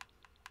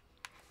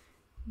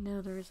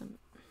 No, there isn't.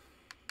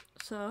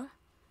 So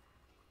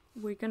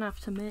we're gonna have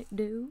to make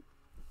do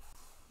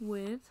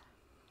with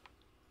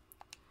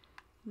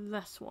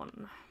this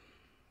one.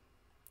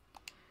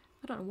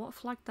 I don't know what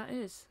flag that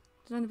is.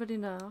 Does anybody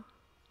know?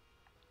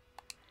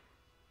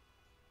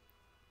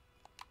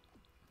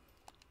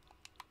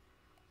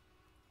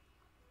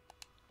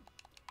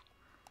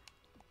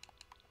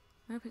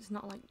 I hope it's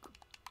not like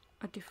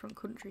a different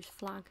country's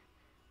flag.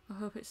 I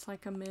hope it's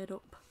like a made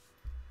up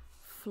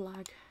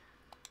flag.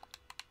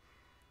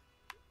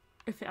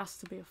 If it has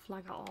to be a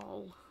flag at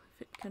all.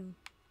 If it can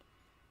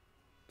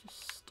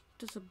just...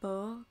 Does a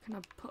bow? Can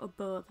I put a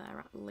bow there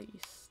at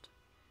least?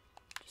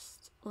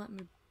 Just let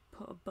me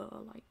put a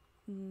bow, like...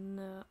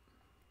 No.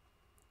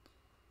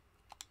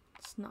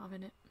 It's not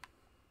having it.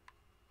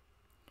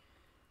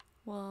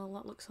 Well,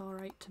 that looks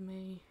alright to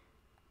me.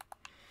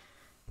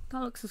 That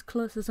looks as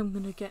close as I'm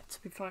going to get,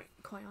 to be quite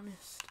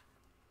honest.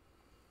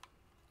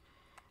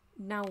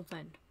 Now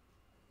then.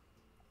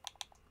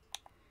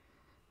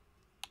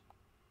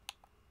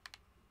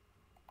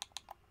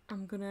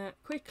 I'm going to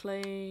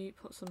quickly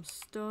put some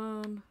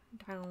stone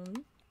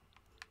down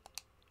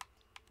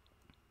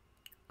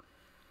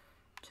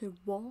to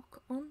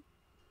walk on.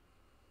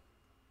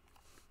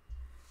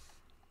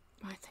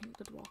 I think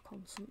they'd walk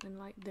on something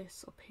like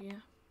this up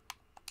here.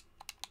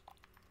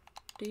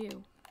 Do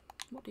you?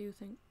 What do you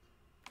think?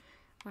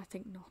 I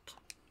think not.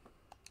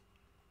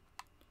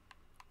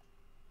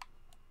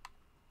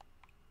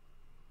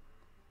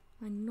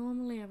 I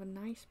normally have a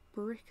nice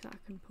brick that I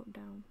can put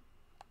down.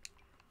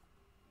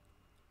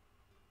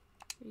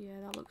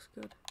 Yeah, that looks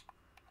good.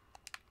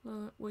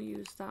 We'll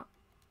use that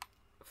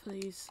for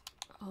these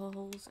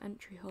holes,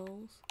 entry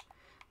holes.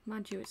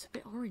 Mind you, it's a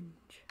bit orange.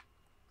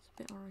 It's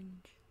a bit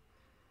orange.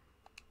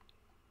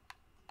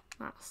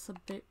 That's a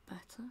bit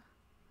better,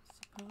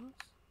 I suppose.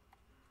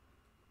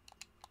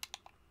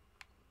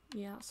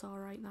 Yeah, that's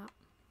alright, that.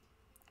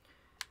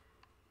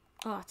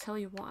 Oh, I tell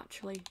you what,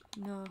 actually,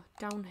 no,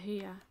 down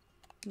here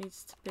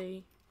needs to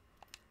be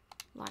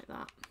like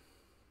that.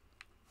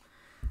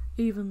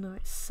 Even though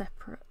it's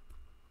separate.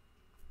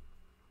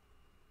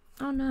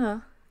 Oh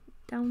no,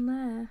 down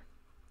there.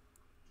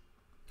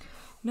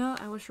 No,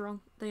 I was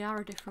wrong. They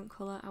are a different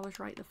colour. I was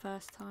right the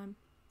first time.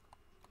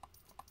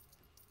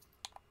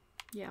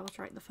 Yeah, I was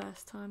right the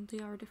first time.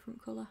 They are a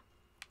different colour.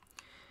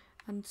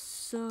 And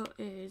so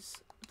is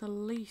the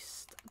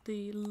littlest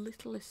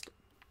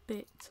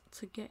bit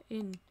to get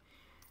in.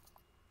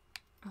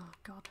 Oh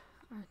god,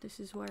 this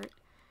is where it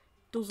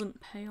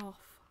doesn't pay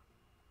off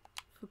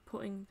for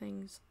putting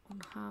things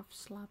on half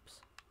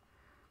slabs.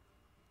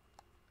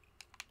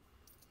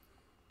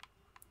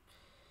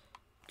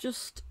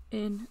 Just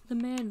in the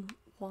main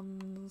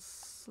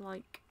ones,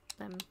 like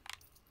them.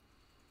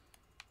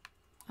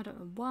 I don't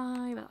know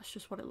why, but that's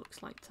just what it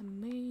looks like to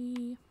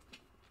me.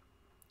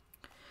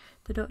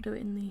 They don't do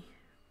it in the...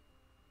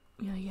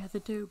 Yeah, they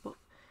do, but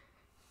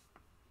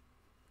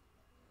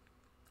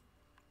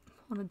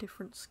on a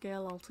different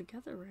scale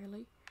altogether,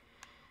 really.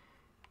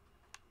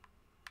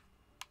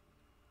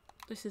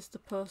 This is the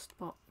post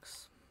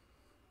box.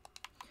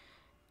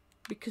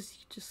 Because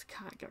you just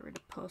can't get rid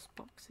of post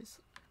boxes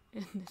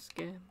in this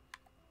game.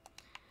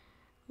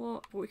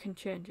 Well, we can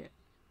change it.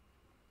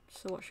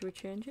 So what should we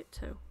change it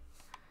to?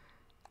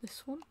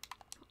 This one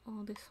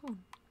or this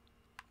one?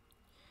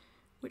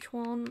 Which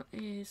one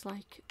is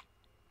like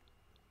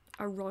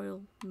a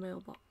royal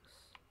mailbox?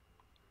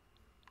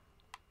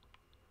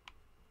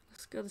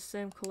 Let's go the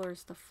same colour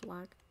as the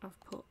flag I've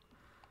put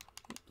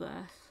up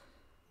there.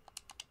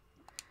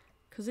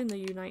 Because in the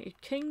United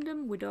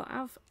Kingdom we don't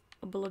have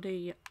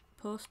bloody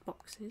post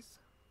boxes.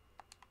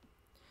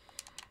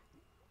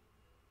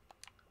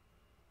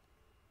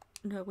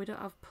 No, we don't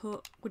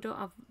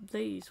have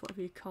these,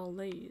 whatever you call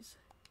these.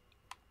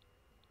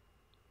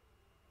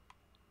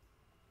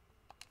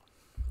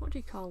 What do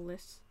you call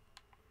this?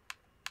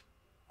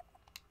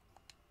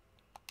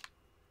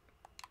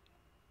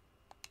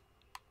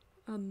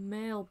 A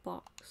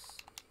mailbox.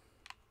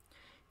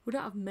 We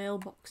don't have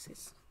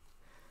mailboxes.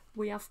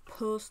 We have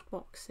post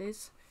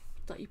boxes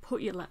that you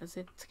put your letters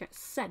in to get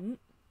sent.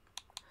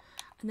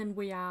 And then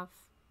we have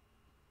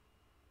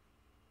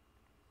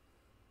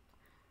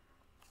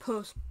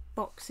post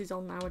boxes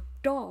on our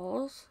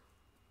doors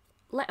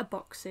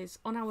letterboxes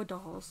on our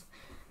doors,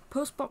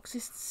 post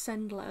boxes to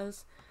send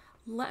letters,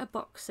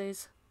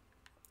 letterboxes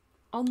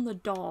on the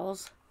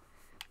doors,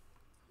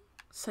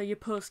 so your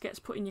post gets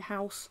put in your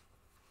house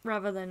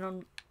rather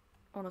than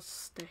on a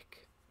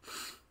stick.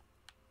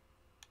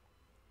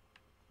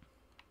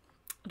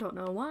 I don't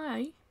know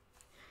why.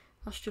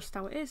 That's just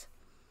how it is.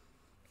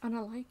 And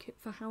I like it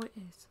for how it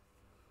is.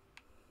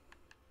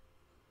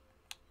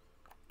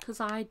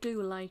 Because I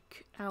do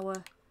like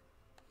our...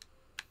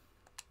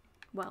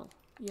 Well,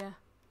 yeah.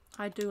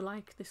 I do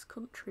like this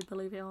country,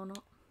 believe it or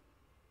not.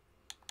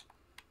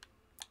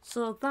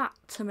 So that,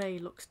 to me,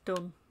 looks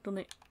done, doesn't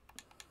it?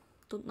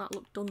 Doesn't that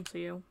look done to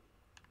you?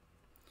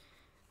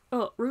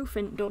 Oh, roof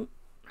ain't done.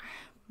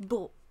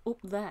 But,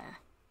 up there...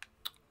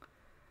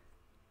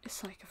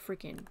 It's like a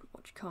friggin',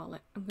 what do you call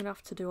it? I'm gonna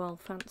have to do all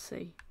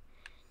fancy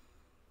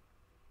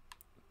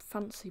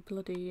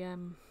bloody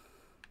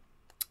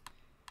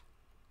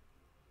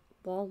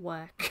wall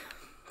work,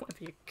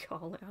 whatever you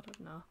call it, I don't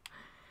know.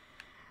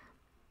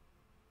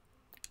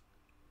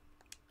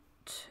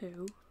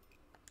 2,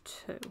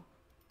 2,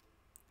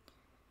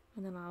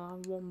 and then I'll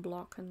have 1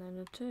 block and then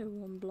a 2,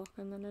 1 block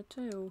and then a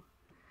 2,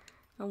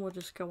 and we'll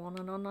just go on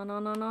and on and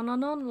on and on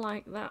and on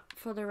like that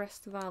for the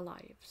rest of our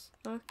lives.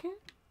 Okay?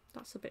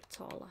 That's a bit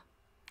taller.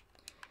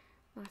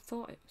 I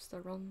thought it was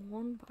the wrong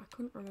one, but I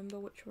couldn't remember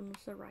which one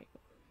was the right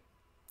one.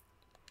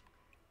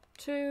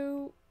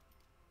 2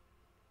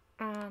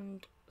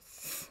 and...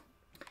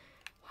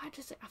 Why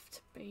does it have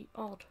to be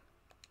odd?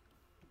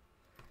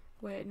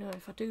 Wait, no,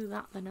 if I do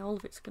that, then all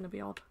of it's going to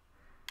be odd.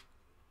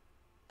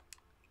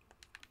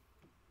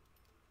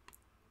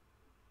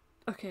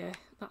 Okay,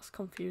 that's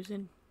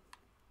confusing.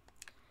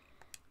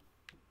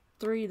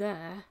 3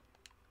 there,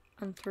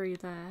 and 3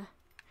 there.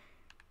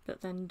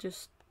 But then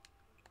just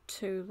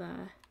 2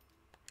 there,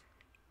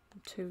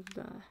 and 2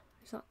 there.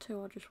 Is that 2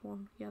 or just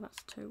 1? Yeah,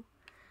 that's 2.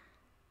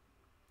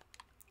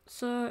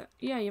 So,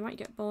 yeah, you might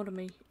get bored of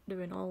me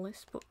doing all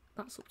this, but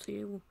that's up to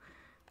you,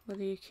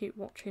 whether you keep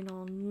watching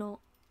or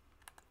not.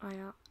 I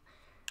am,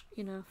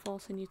 you know,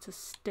 forcing you to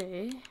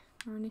stay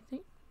or anything.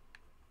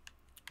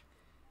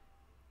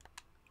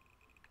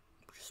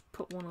 Just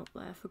put 1 up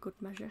there for good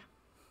measure.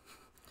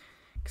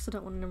 Because I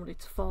don't want anybody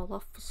to fall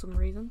off for some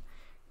reason.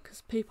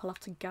 Because people have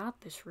to guard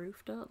this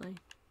roof, don't they?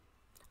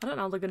 I don't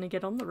know how they're going to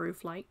get on the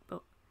roof, like,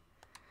 but...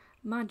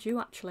 Mind you,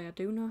 actually, I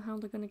do know how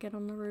they're going to get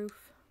on the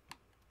roof.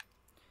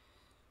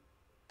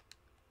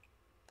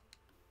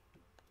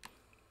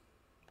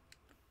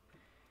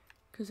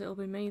 Because it'll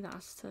be me that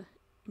has to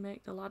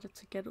make the ladder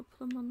to get up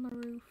them on the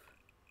roof.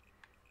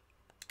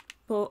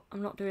 But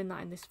I'm not doing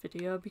that in this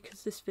video,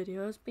 because this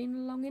video has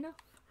been long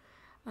enough.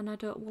 And I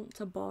don't want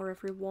to bore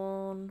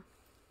everyone.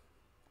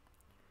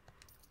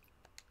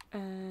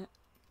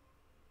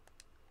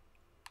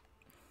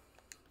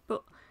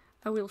 But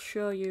I will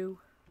show you.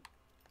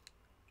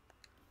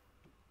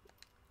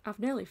 I've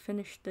nearly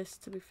finished this,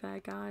 to be fair,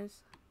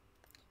 guys.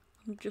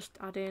 I'm just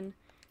adding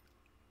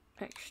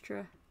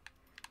extra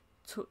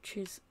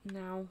touches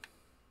now.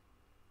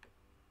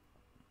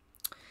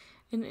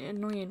 Isn't it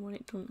annoying when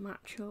it doesn't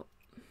match up?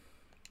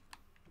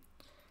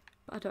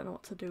 But I don't know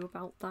what to do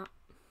about that.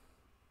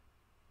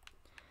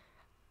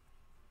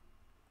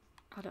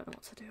 I don't know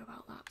what to do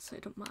about that, so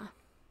it doesn't matter.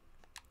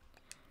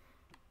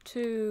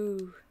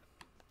 2.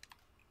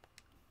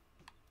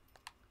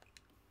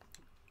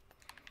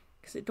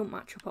 Because it don't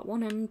match up at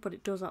one end, but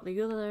it does at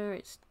the other.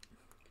 It's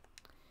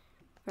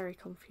very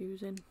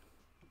confusing.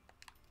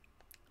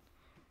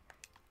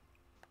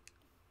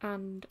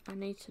 And I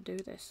need to do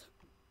this.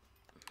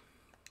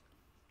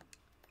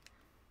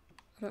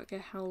 I don't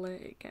get how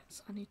late it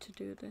gets. I need to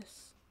do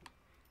this.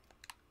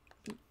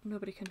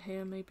 Nobody can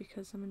hear me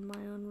because I'm in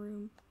my own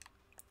room.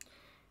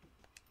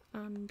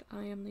 And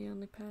I am the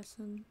only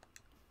person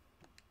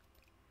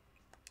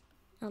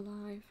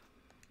alive.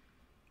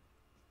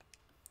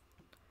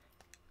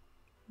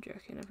 I'm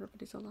joking,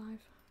 everybody's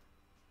alive.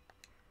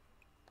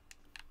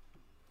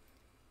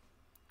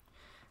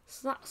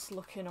 So that's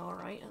looking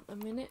alright at the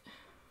minute.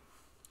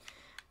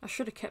 I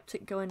should have kept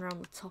it going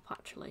around the top,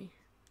 actually.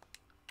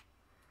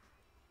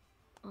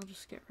 I'll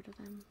just get rid of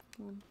them.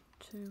 1,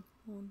 2,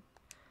 1,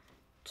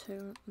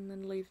 2, and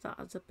then leave that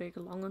as a big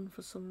long one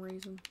for some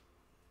reason.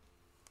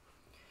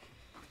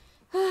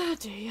 Oh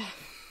dear.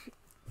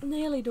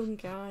 Nearly done,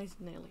 guys,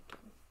 nearly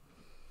done.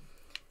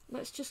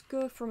 Let's just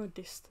go from a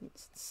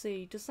distance and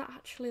see. Does that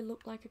actually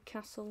look like a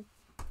castle?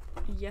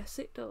 Yes,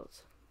 it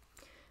does.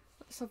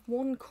 Let's have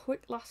one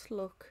quick last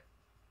look.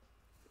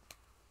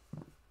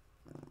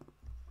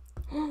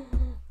 Oh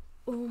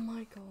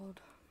my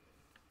god.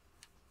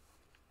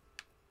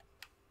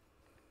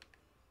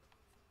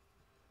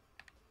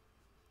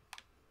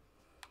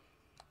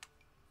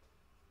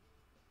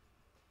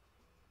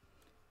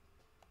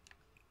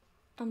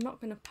 I'm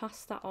not going to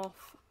pass that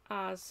off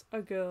as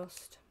a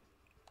ghost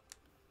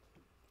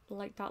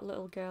like that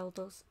little girl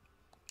does.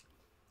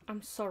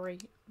 I'm sorry,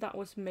 that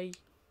was me.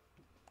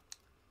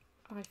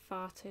 I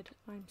farted.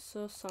 I'm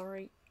so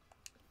sorry.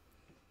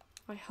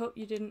 I hope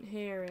you didn't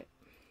hear it.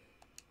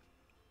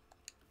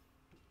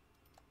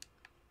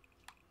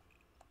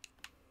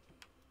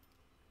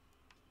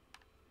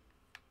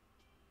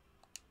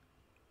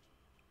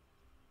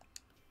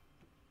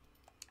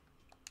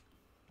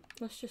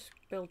 Let's just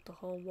build the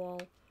whole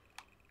wall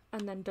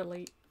and then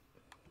delete.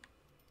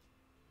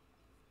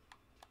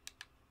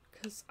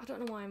 Because I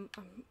don't know why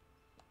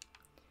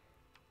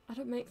I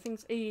don't make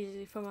things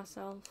easy for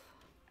myself.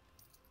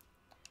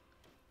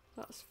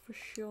 That's for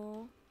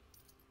sure.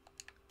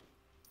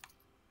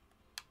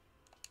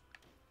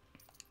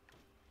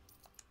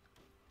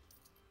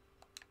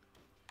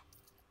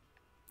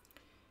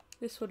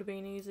 This would have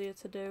been easier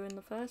to do in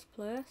the first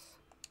place.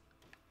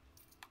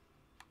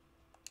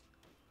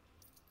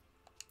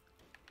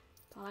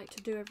 I like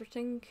to do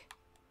everything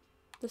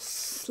the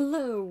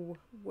slow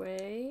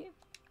way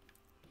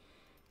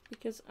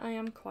because I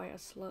am quite a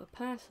slow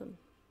person.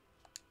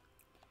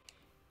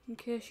 In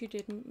case you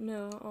didn't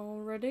know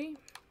already,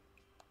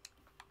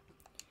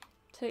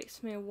 it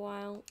takes me a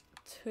while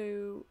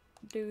to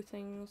do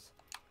things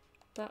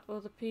that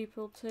other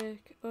people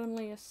take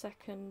only a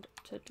second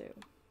to do.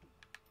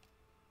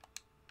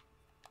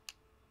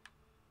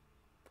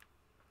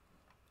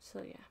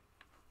 So yeah.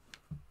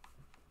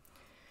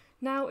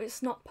 Now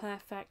it's not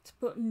perfect,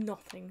 but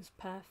nothing's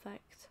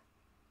perfect.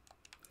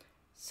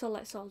 So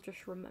let's all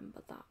just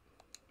remember that.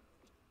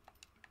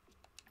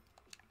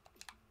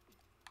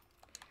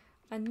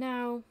 And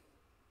now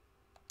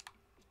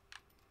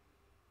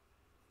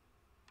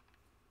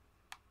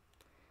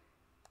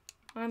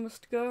I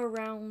must go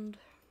around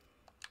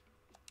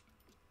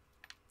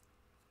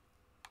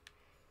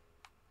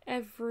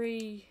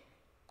every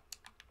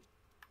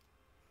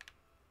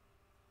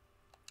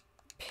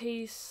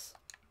piece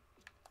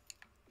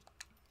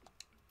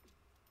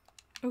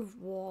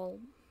of wall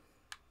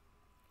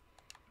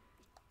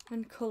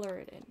and colour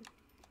it in,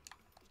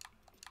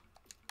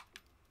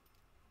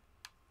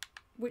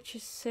 which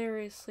is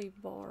seriously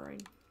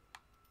boring,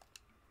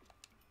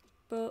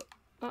 but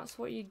that's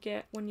what you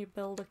get when you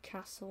build a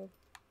castle.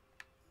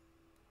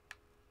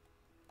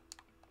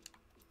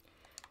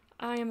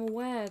 I am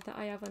aware that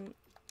I haven't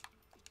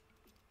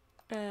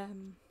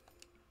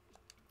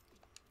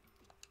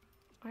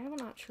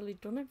actually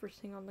done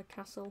everything on the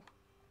castle.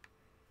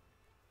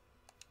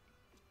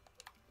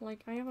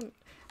 Like,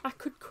 I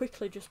could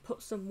quickly just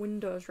put some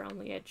windows around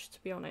the edge,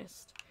 to be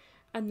honest,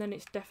 and then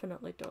it's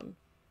definitely done.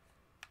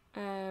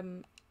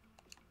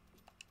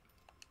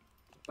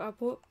 But I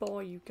won't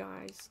bore you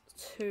guys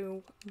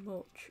too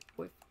much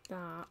with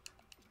that.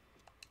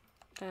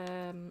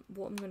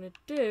 What I'm gonna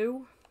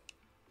do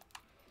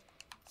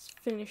is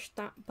finish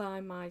that by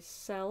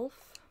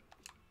myself.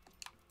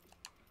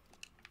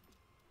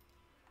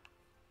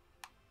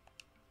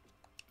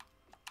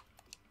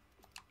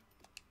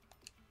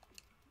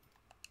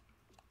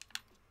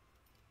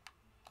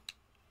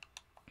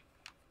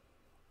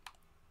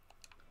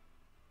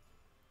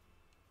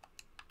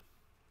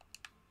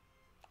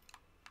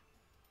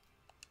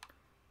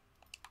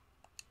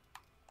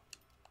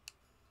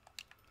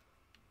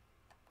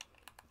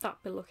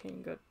 That'd be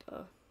looking good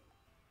though.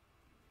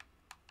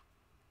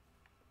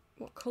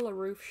 What colour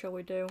roof shall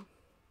we do?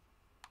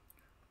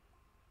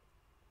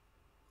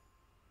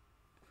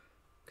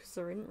 Because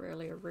there isn't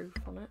really a roof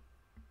on it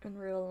in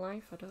real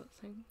life, I don't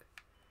think.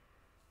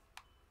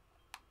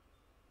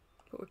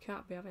 But we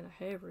can't be having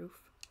a hay roof.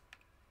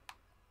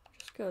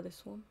 Just go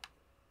this one.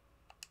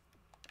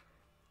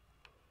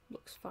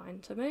 Looks fine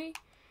to me.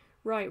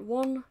 Right,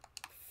 one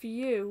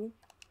few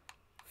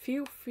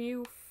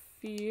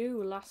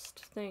last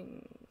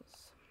things.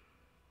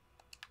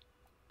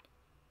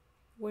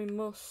 We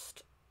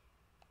must...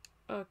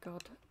 Oh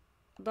god,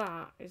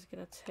 that is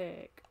gonna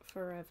take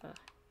forever.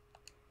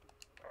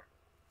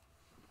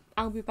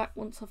 I'll be back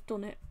once I've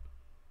done it.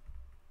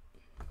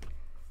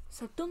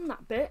 So I've done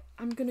that bit.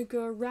 I'm gonna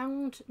go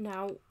around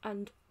now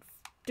and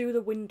do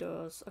the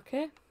windows,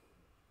 okay?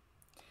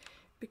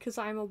 Because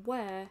I'm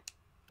aware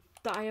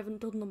that I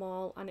haven't done them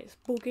all and it's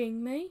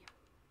bugging me.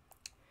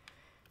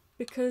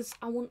 Because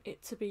I want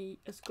it to be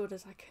as good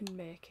as I can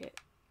make it.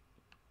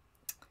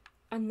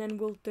 And then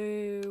we'll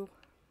do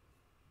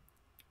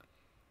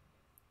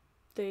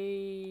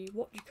the,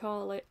 what do you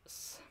call it?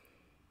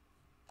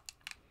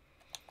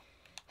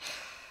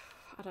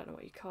 I don't know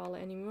what you call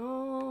it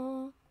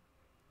anymore.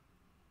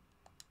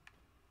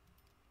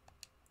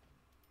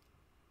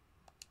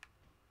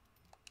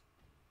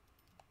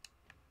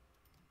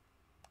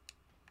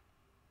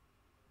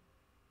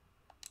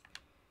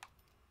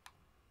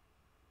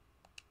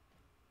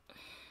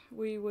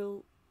 We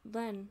will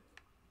then...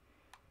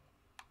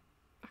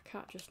 I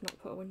can't just not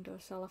put a window,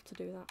 so I'll have to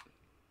do that.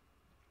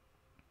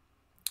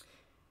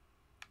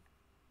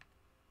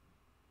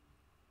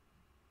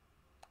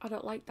 I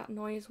don't like that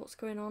noise, what's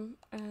going on?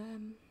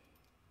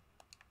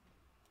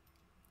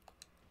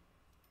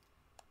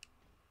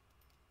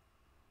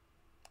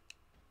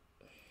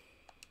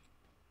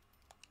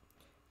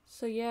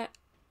 So yeah,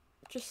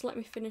 just let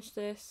me finish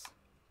this.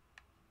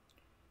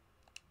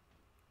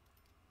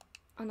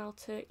 And I'll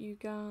take you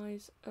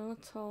guys on a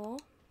tour.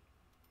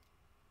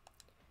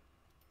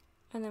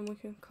 And then we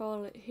can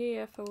call it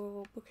here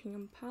for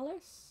Buckingham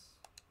Palace.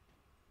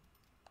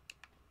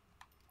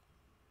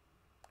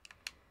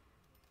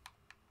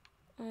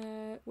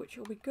 which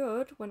will be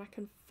good when I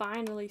can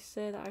finally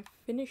say that I've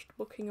finished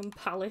Buckingham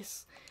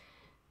Palace.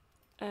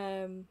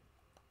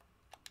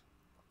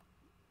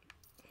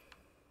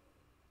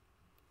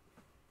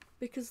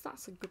 Because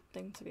that's a good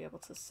thing to be able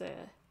to say.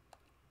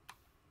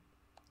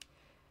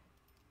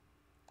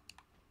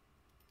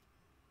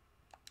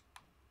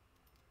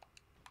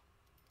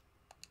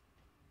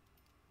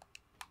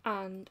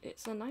 And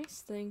it's a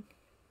nice thing,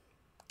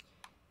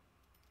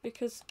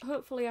 because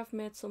hopefully I've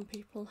made some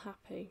people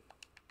happy.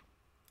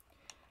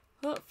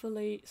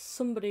 Hopefully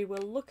somebody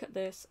will look at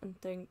this and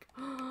think,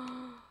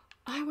 oh,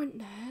 I went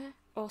there,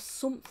 or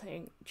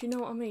something. Do you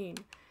know what I mean?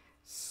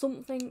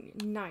 Something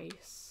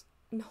nice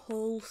and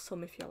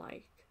wholesome, if you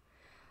like.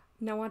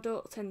 Now, I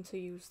don't tend to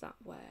use that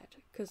word,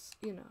 because,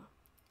 you know,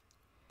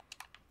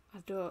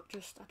 I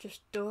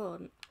just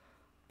don't.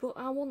 But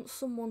I want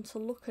someone to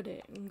look at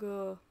it and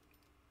go,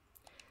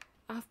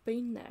 I've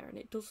been there and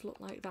it does look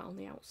like that on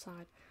the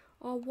outside.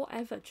 Or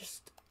whatever,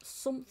 just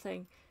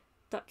something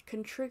that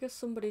can trigger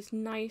somebody's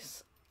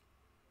nice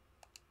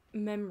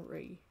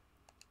memory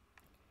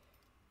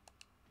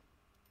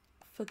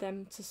for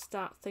them to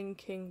start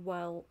thinking,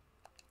 well,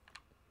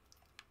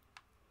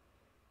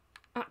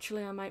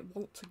 actually I might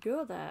want to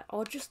go there,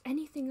 or just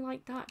anything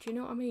like that. Do you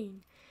know what I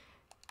mean?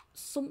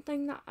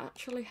 Something that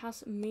actually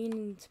has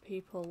meaning to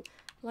people,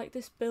 like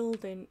this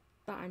building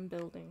that I'm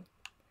building,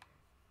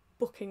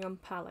 Buckingham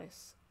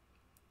Palace.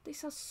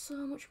 This has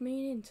so much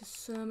meaning to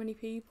so many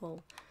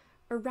people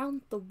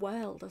around the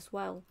world as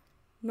well,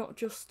 not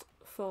just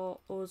for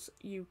us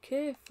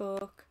UK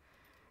folk.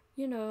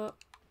 You know,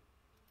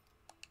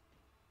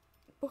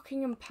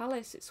 Buckingham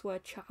Palace, it's where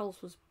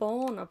Charles was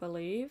born, I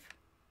believe.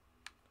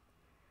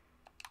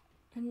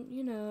 And,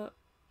 you know,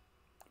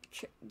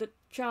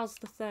 Charles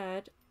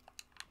III,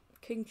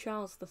 King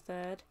Charles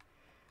III,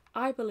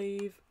 I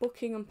believe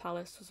Buckingham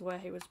Palace was where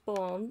he was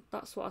born.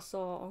 That's what I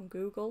saw on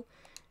Google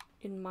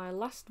in my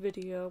last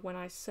video when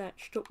I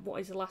searched up what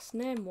his last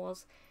name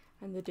was,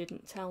 and they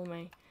didn't tell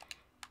me.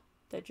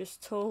 They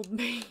just told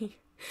me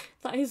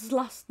that his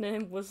last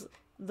name was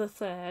the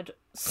Third,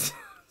 so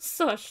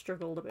I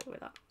struggled a bit with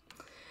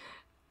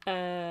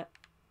that.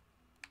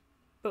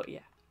 But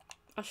yeah,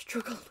 I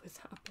struggled with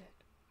that a bit.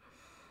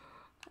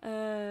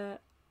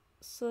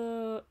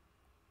 So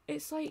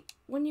it's like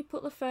when you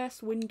put the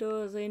first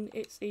windows in,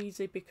 it's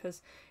easy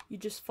because you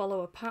just follow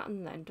a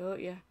pattern then,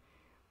 don't you?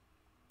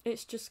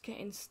 It's just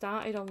getting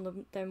started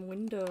on them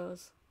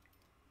windows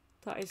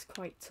that is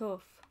quite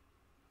tough.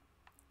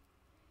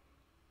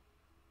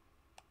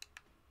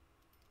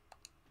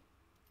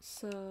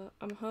 So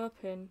I'm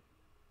hoping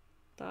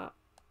that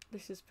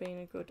this has been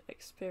a good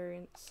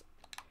experience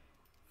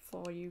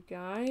for you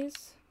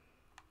guys.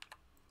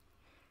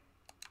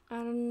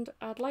 And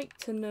I'd like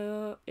to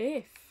know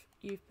if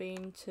you've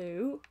been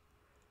to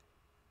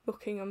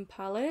Buckingham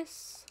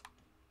Palace.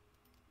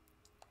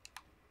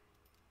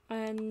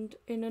 And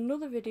in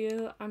another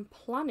video, I'm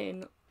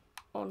planning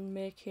on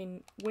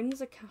making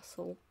Windsor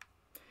Castle.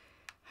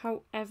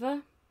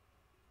 However,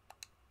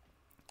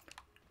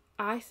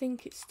 I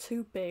think it's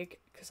too big,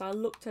 because I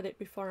looked at it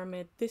before I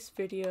made this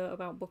video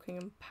about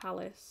Buckingham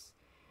Palace,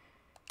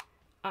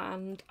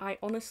 and I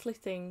honestly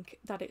think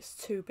that it's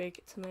too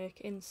big to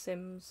make in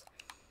Sims.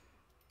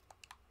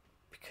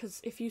 Because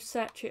if you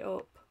search it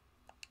up,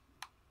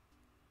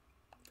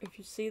 if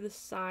you see the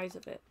size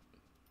of it,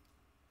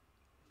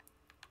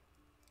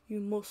 you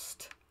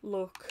must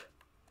look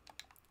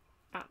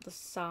at the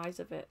size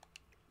of it.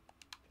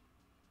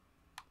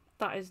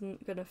 That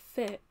isn't going to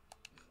fit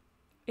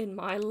in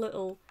my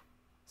little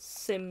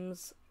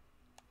Sims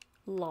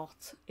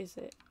lot, is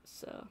it?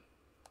 So,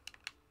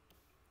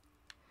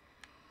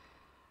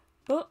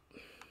 but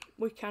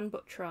we can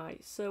but try,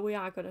 so we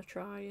are going to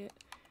try it.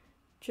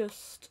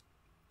 Just,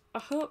 I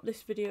hope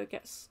this video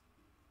gets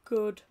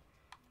good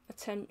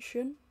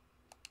attention,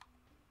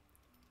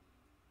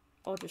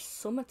 or just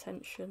some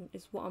attention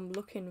is what I'm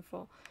looking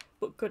for,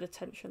 but good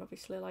attention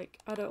obviously. Like,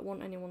 I don't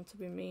want anyone to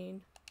be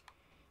mean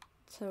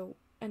to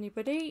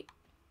anybody,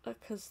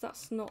 because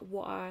that's not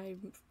what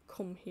I've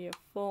come here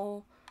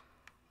for.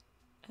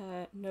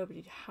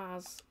 Nobody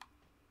has.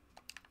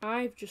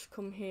 I've just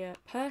come here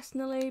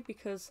personally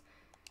because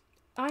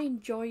I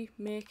enjoy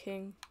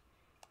making,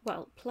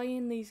 well,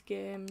 playing these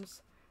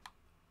games,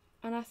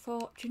 and I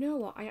thought, do you know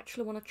what, I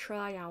actually want to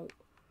try out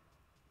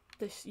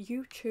this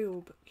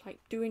YouTube, like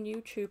doing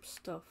YouTube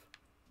stuff.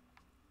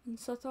 And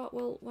so I thought,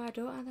 well, why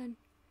don't I then?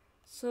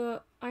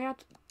 So I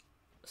had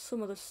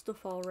some of the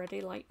stuff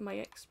already, like my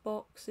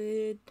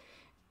Xboxes.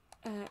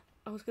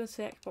 I was going to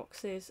say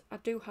Xboxes. I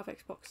do have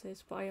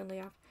Xboxes, but I only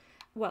have,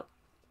 well,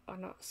 I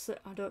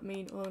don't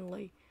mean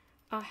only.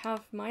 I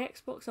have my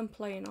Xbox I'm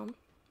playing on,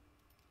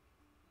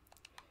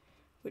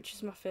 which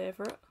is my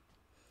favourite.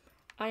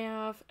 I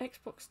have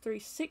Xbox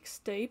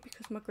 360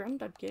 because my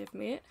granddad gave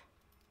me it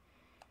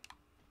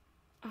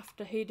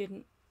after he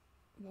didn't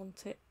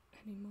want it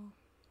anymore.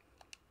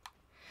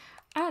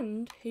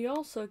 And he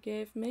also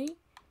gave me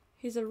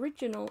his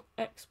original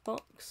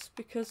Xbox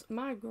because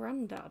my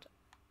granddad,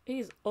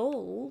 he's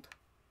old,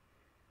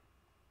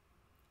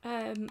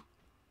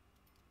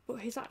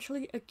 but he's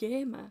actually a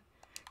gamer.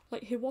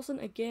 Like, he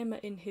wasn't a gamer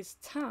in his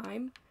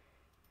time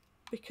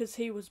because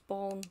he was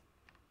born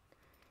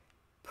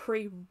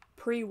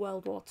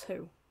pre-World War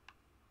II.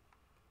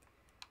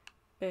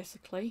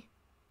 Basically,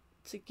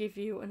 to give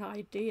you an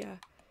idea,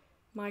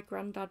 my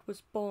granddad was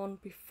born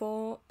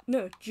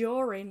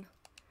during.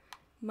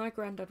 My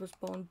granddad was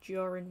born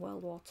during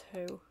World War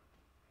II,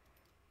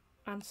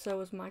 and so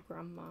was my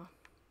grandma,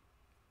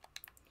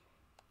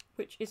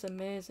 which is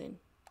amazing.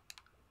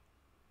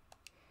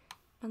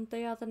 And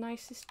they are the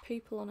nicest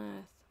people on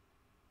earth.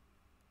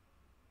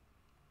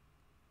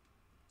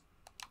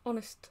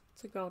 Honest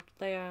to God,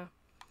 they are.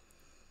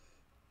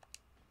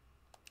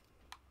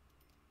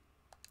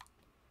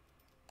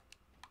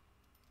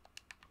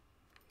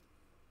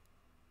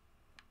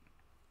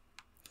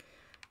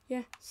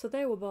 Yeah, so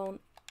they were born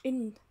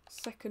in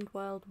Second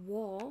World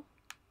War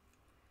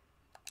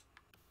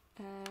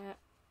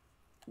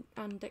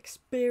and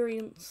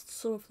experienced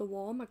some of the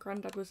war. My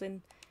granddad was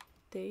in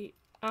the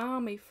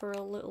army for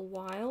a little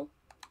while,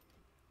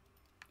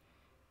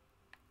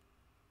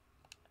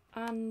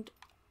 and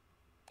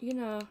you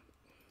know,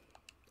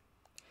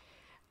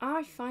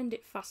 I find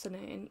it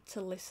fascinating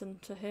to listen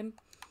to him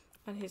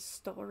and his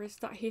stories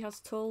that he has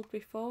told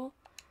before.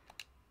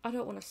 I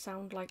don't want to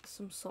sound like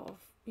some sort of,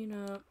 you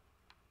know,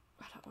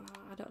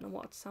 I don't know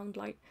what I'd sound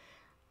like,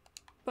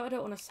 but I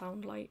don't want to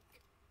sound like,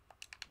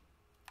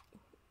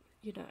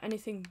 you know,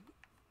 anything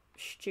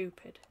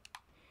stupid.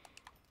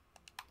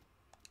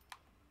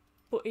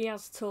 But he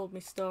has told me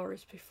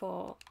stories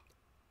before,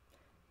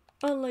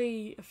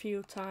 only a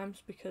few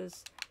times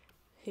because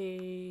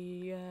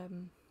he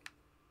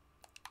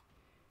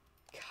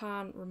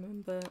can't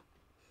remember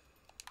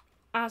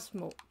as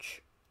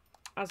much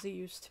as he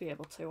used to be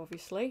able to,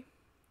 obviously,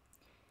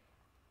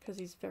 because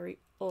he's very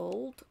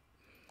old.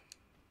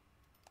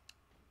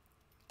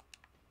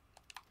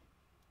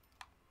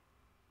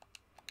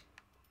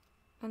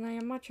 And I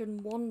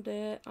imagine one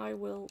day I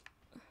will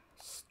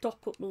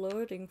stop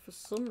uploading for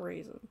some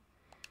reason.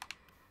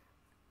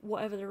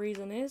 Whatever the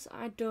reason is,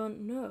 I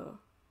don't know.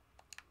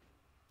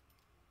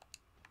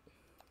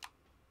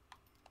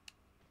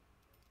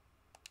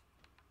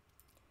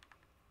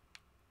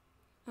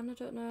 And I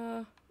don't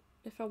know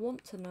if I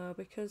want to know,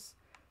 because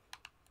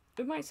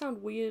it might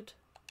sound weird.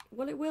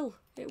 Well, it will.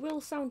 It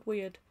will sound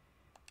weird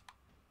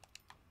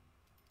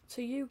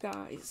to you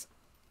guys.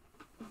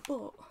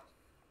 But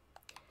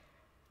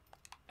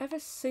ever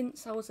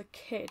since I was a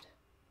kid,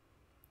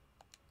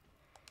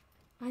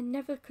 I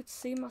never could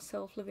see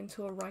myself living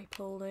to a ripe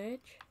old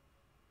age.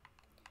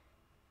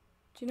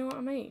 Do you know what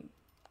I mean?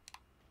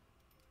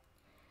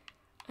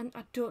 And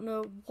I don't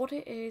know what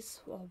it is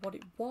or what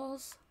it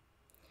was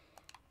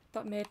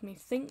that made me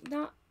think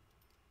that,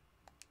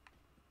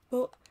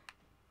 but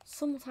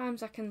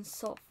sometimes I can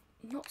sort of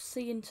not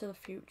see into the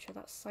future.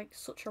 That's like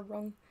such a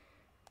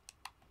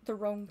the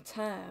wrong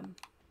term.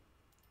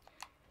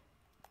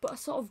 But I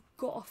sort of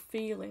got a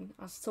feeling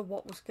as to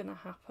what was going to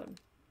happen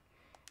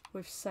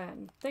with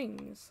certain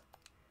things.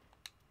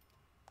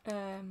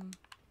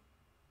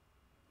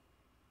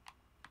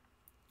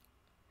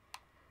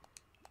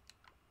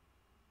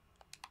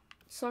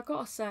 So I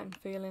got a certain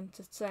feeling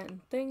to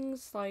certain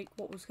things, like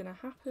what was going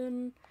to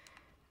happen,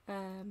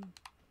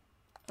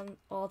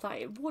 or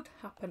that it would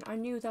happen. I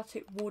knew that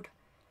it would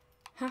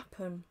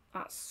happen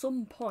at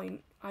some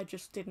point, I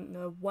just didn't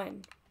know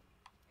when.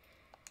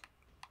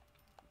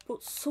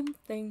 But some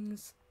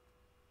things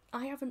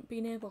I haven't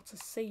been able to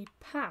see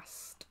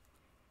past.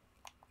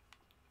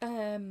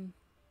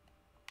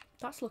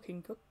 That's looking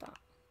good,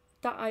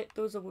 there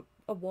was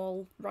a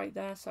wall right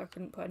there, so I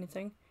couldn't put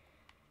anything.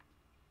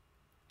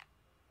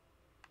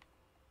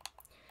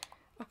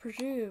 I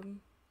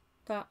presume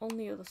that on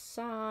the other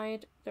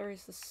side there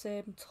is the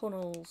same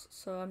tunnels,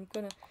 so I'm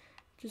gonna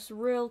just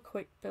real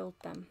quick build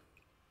them.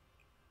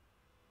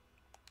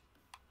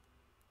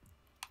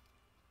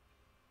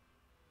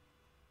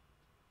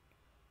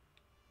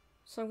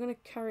 So I'm going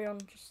to carry on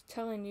just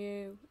telling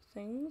you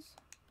things,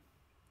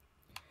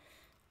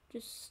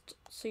 just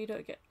so you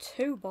don't get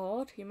too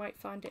bored. You might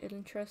find it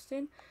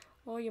interesting,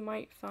 or you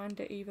might find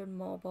it even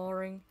more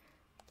boring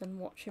than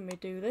watching me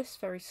do this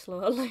very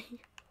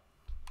slowly.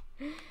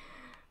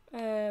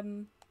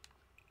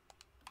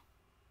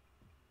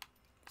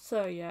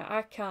 So yeah,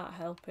 I can't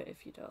help it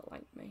if you don't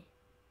like me.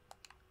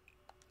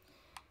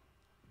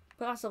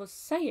 But as I was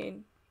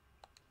saying,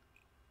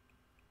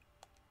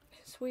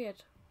 it's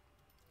weird.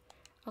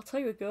 I'll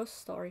tell you a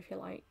ghost story if you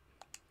like.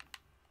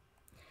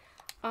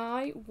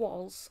 I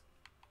was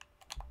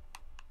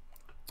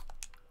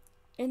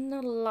in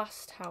the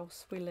last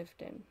house we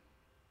lived in.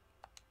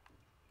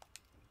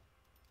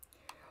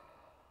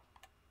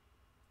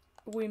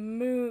 We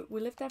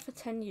lived there for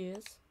 10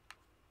 years.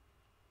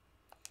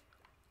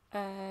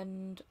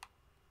 And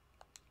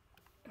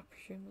I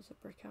presume there's a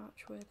brick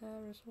archway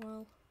there as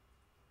well.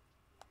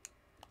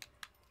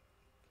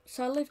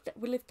 So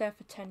we lived there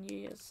for 10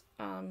 years,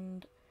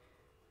 and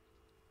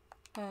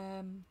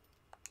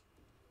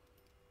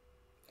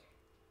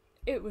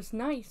it was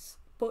nice,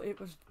 but it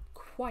was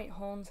quite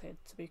haunted,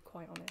 to be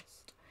quite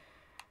honest.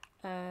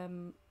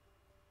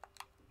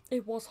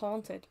 it was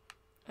haunted.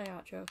 I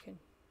ain't joking.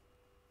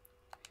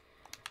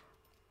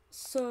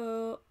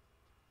 So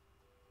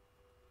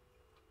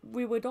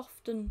we would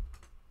often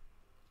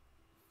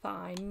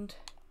find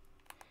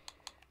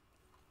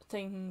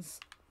things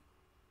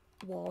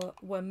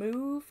were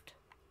moved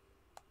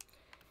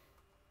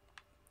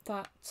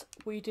that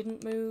we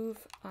didn't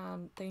move,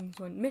 and things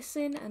went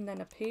missing and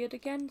then appeared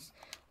again,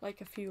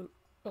 like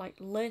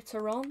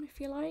later on,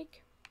 if you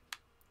like.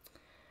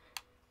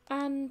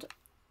 And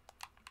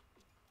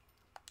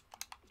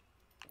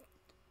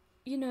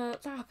you know,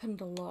 that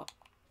happened a lot.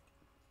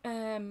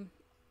 And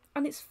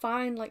it's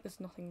fine, like there's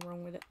nothing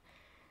wrong with it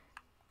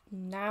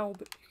now,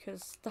 but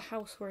because the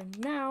house we're in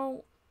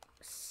now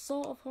is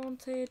sort of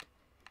haunted,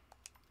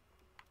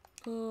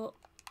 but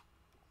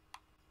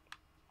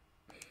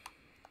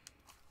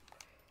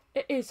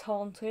it is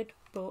haunted,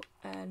 but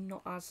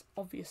not as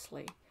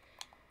obviously.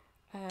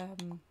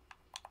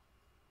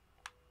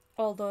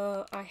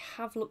 Although I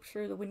have looked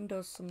through the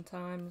windows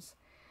sometimes,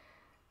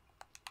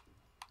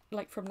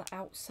 like from the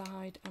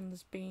outside, and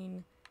there's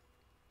been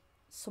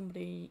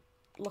somebody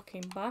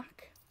looking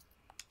back,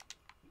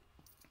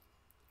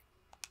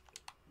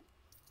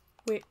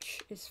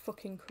 which is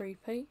fucking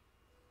creepy.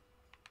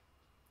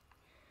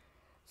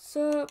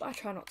 So I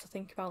try not to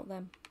think about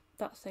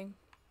that thing.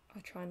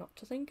 I try not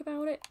to think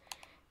about it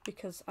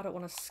because I don't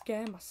want to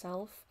scare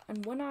myself,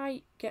 and when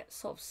I get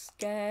sort of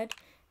scared,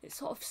 it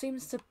sort of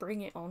seems to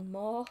bring it on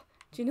more.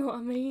 Do you know what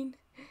I mean?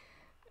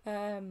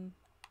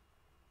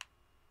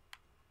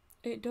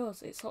 It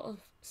does. It sort of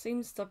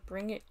seems to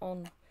bring it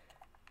on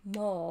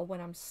more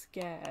when I'm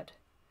scared.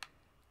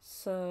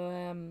 So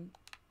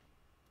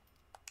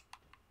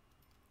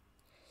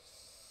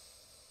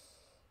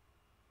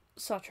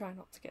I try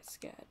not to get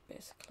scared,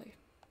 basically.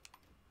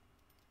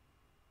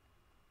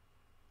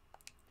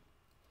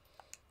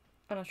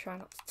 And I try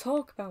not to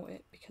talk about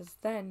it, because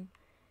then,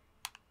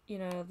 you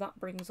know, that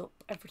brings up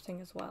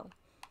everything as well.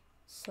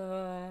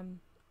 So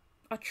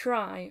I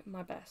try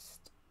my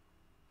best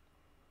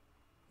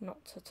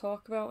not to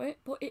talk about it,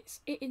 but it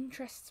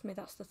interests me,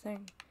 that's the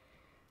thing.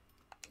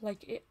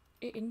 Like, it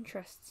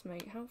interests me.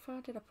 How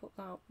far did I put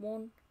that?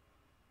 1,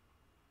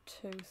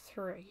 2,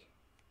 3.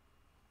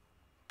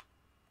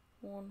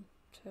 1,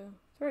 2,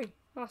 3.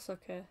 That's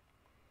okay.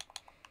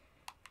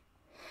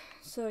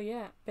 So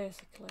yeah,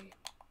 basically,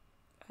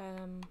 I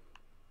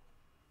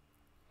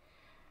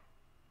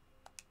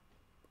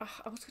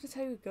was going to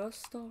tell you a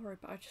ghost story,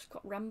 but I just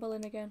got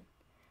rambling again.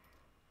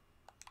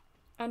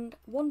 And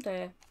one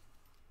day,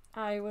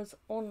 I was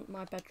on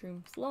my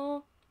bedroom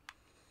floor.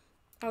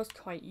 I was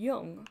quite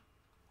young.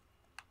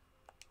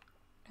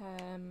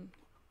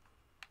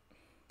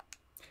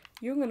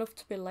 Young enough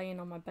to be laying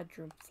on my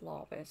bedroom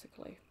floor,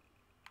 basically.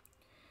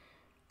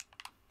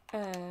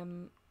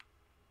 And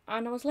I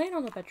was laying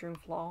on the bedroom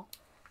floor,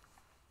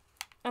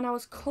 and I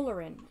was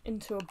colouring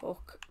into a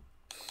book,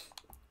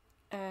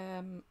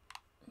 and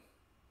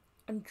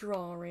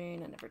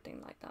drawing and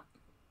everything like that.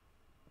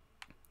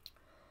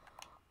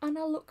 And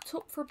I looked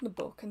up from the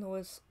book, and there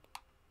was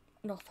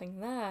nothing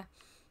there.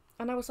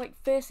 And I was like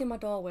facing my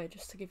doorway,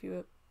 just to give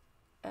you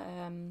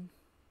a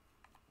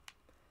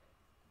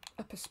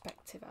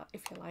perspective,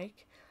 if you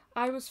like.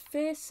 I was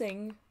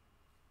facing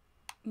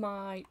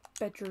my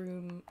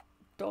bedroom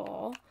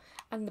door,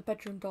 and the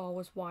bedroom door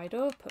was wide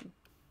open,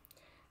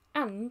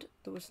 and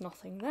there was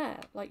nothing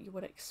there, like you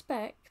would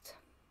expect.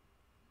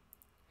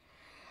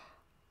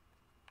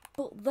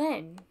 But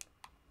then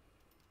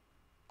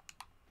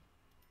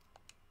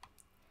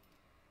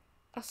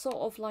I sort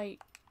of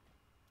like,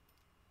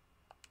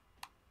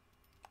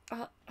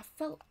 I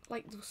felt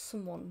like there was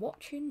someone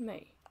watching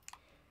me.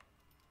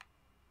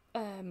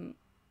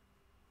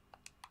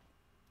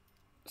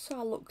 So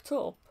I looked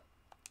up,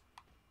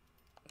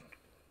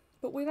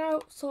 but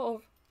without sort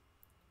of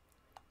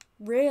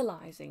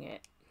realising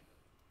it,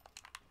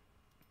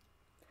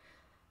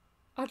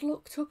 I'd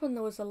looked up and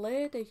there was a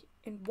lady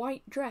in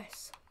white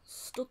dress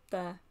stood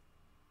there.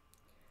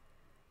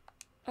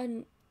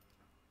 And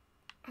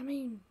I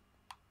mean,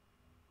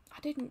 I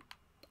didn't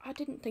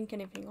think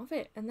anything of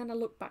it, and then I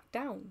looked back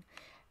down,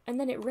 and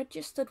then it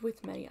registered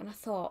with me, and I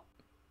thought,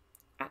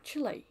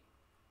 actually,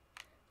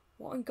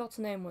 what in God's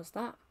name was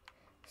that?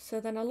 So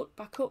then I looked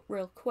back up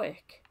real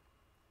quick,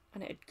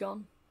 and it had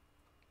gone.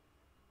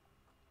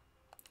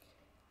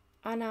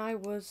 And I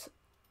was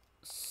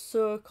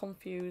so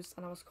confused,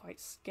 and I was quite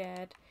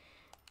scared.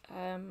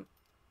 And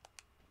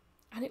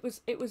it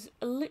was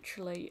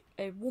literally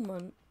a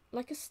woman,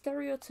 like a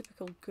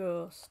stereotypical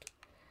ghost.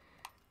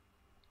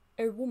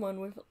 A woman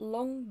with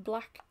long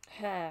black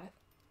hair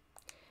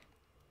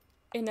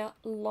in a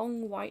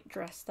long white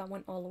dress that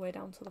went all the way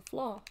down to the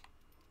floor.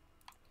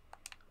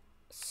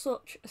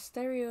 Such a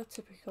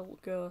stereotypical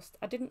ghost.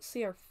 I didn't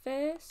see her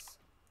face.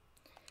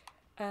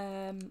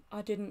 I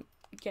didn't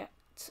get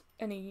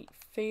any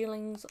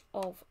feelings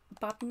of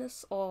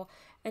badness or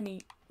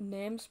any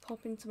names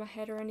pop into my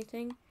head or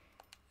anything.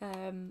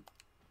 I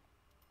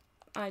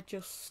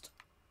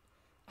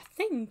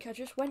think I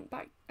just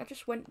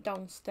went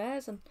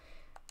downstairs, and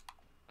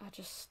I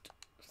just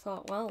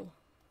thought, well,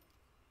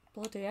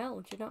 bloody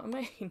hell, do you know what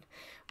I mean?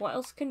 What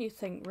else can you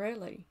think,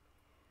 really?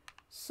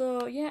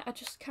 So yeah, I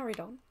just carried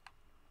on.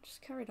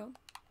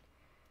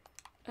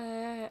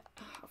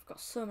 I've got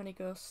so many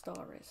ghost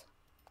stories.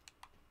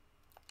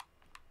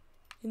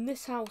 In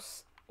this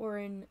house we're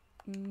in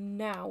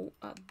now,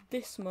 at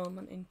this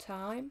moment in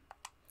time,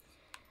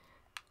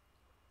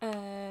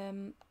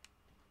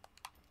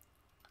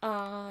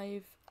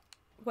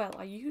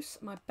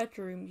 my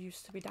bedroom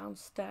used to be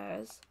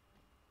downstairs,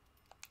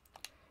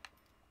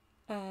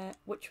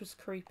 which was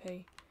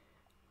creepy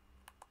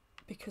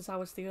because I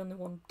was the only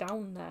one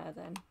down there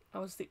then. I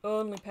was the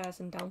only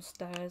person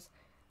downstairs,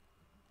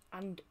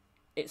 and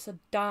it's a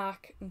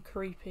dark and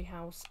creepy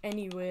house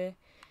anyway.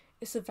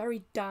 It's a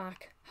very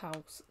dark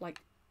house,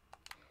 like,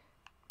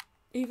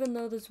 even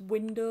though there's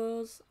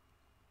windows,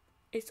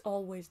 it's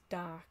always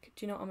dark,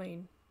 do you know what I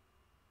mean?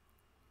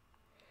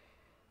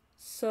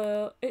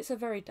 So it's a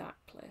very dark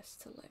place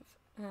to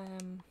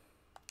live.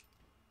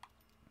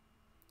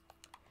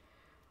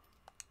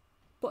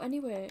 But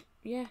anyway,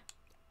 yeah.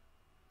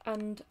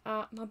 And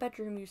my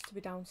bedroom used to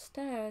be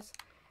downstairs.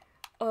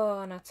 Oh,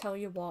 and I tell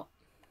you what,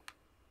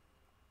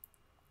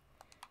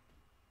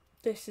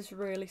 this is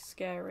really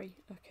scary,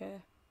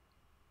 okay?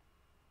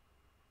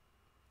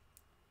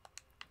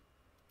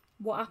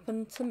 What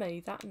happened to me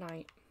that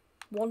night,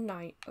 one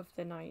night of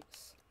the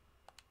nights,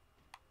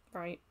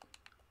 right?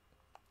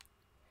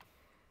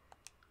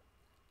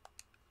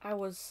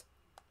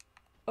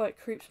 It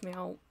creeps me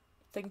out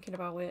thinking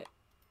about it.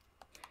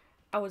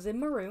 I was in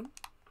my room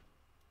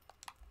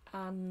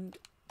and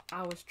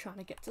I was trying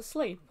to get to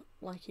sleep,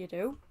 like you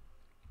do.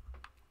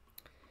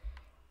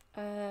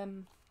 Let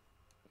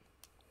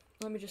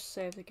me just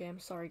save the game,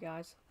 sorry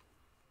guys.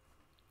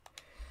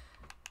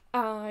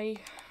 I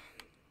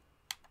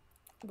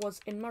was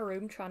in my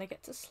room trying to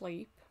get to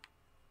sleep,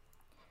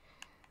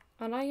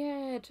 and I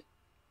heard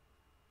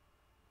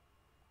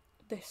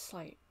this,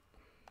 like,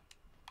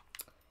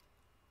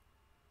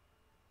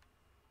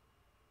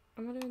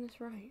 am I doing this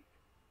right?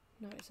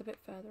 No, it's a bit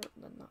further up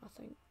than that, I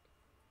think.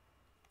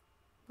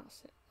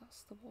 That's it,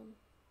 that's the one.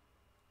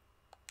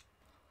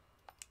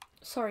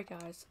 Sorry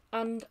guys.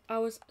 And I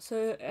was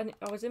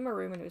in my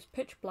room and it was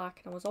pitch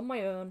black and I was on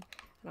my own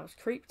and I was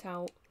creeped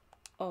out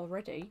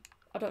already.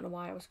 I don't know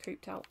why I was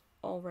creeped out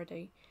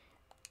already.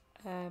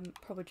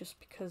 Probably just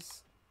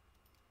because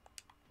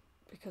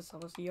I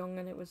was young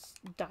and it was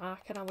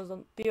dark and I was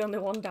the only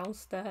one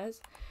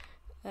downstairs.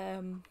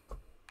 And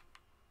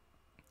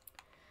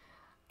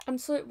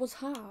so it was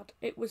hard.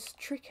 It was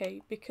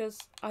tricky because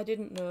I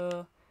didn't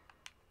know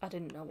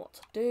what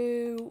to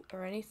do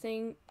or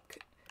anything.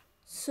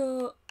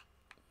 So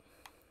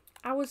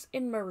I was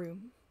in my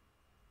room.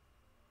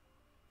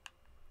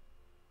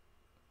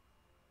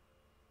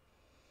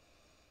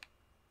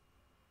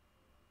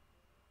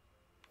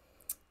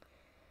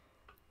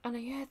 And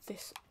I heard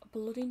this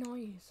bloody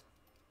noise.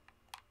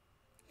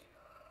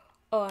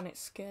 Oh, and it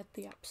scared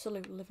the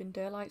absolute living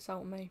daylights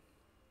out of me.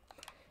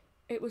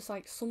 It was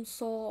like some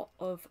sort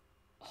of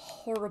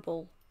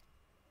horrible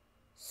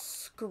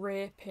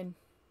scraping.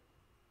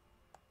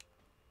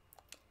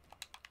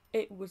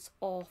 It was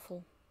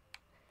awful.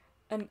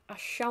 And I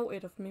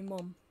shouted of my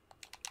mum.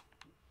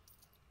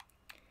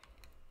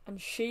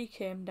 And she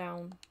came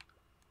down.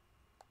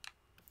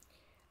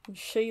 And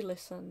she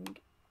listened.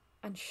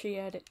 And she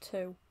heard it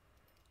too.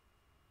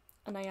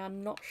 And I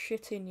am not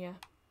shitting you.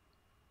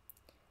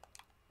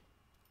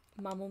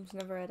 My mum's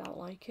never heard out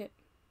like it.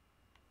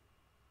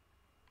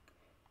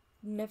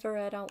 Never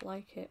heard out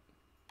like it.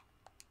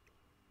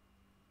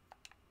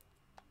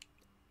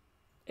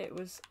 It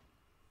was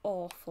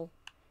awful.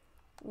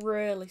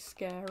 Really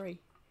scary.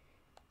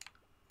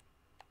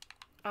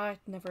 I'd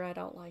never heard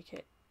out like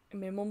it. And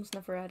my mum's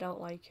never heard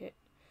out like it.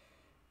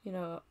 You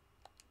know,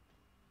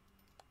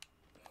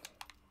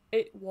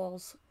 it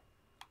was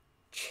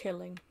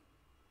chilling.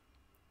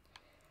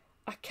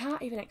 I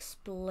can't even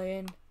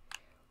explain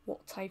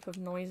what type of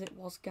noise it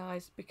was,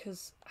 guys,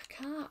 because I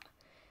can't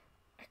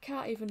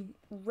even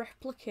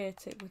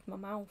replicate it with my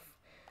mouth.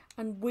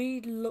 And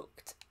we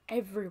looked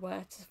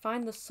everywhere to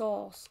find the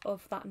source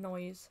of that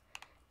noise.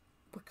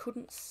 We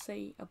couldn't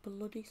see a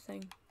bloody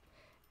thing.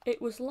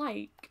 It was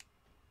like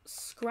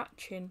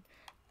scratching,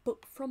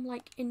 but from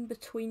like in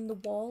between the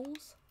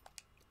walls.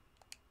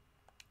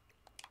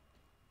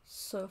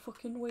 So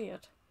fucking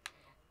weird.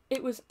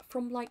 It was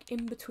from like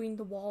in between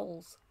the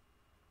walls.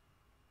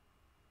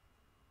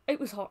 It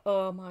was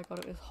oh my god,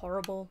 it was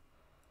horrible.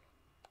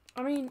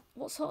 I mean,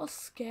 what sort of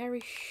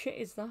scary shit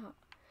is that?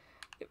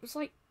 It was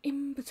like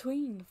in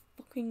between the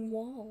fucking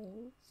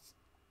walls.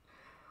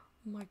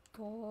 Oh my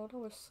god, I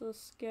was so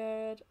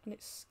scared, and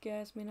it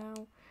scares me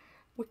now.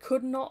 We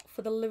could not,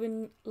 for the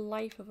living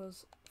life of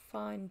us,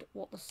 find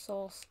what the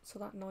source to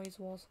that noise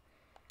was.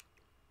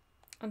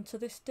 And to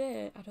this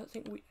day, I don't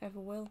think we ever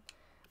will.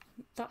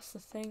 That's the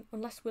thing.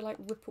 Unless we like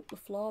rip up the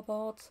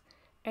floorboards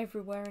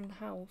everywhere in the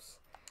house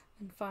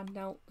and find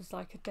out there's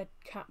like a dead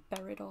cat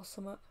buried or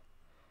something.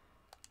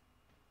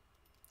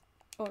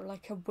 Or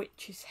like a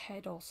witch's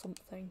head or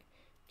something.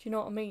 Do you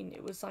know what I mean?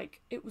 It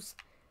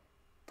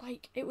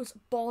was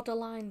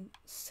borderline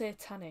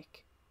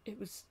satanic. It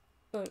was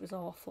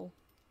awful.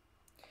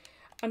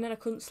 And then I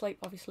couldn't sleep,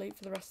 obviously,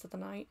 for the rest of the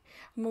night.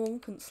 My mum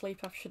couldn't sleep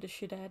after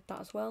she'd aired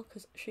that as well,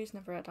 because she's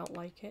never aired out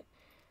like it.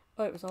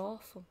 Oh, it was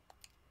awful.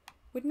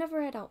 We'd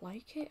never aired out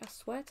like it, I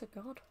swear to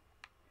God.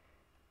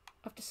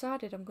 I've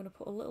decided I'm going to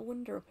put a little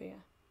window up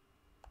here.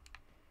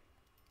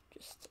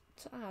 Just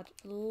to add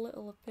a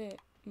little bit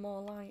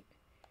more light.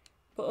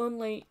 But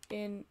only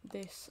in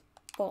this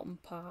bottom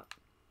part.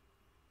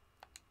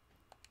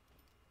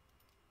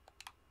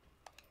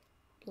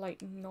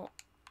 Like, not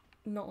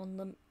on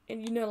them.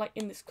 And you know, like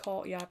in this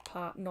courtyard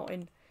part, not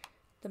in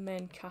the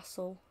main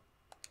castle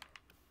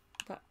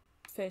that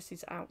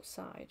faces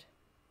outside.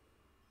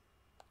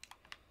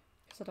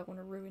 Because I don't want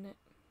to ruin it.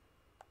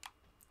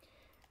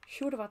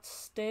 She would have had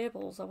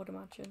stables, I would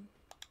imagine.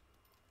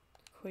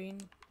 The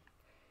Queen.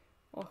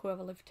 Or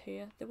whoever lived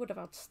here. They would have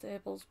had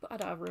stables, but I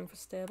don't have room for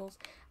stables.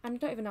 And I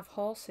don't even have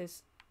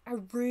horses. I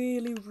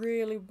really,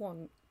 really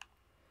want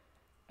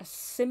a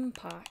sim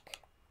pack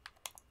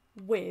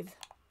with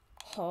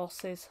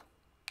horses.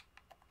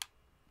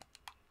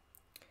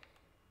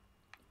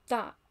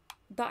 That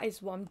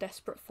is what I'm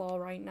desperate for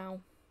right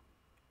now.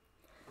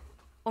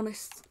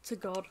 Honest to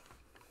God.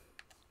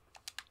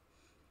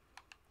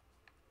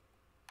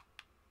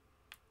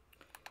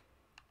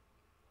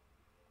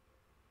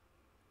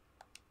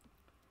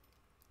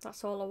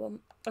 That's all I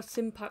want. A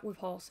sim pack with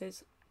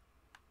horses.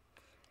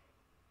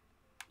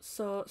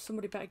 So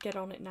somebody better get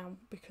on it now,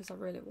 because I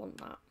really want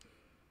that.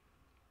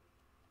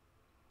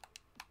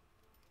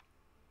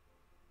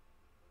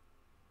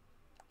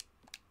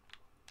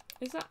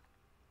 Is that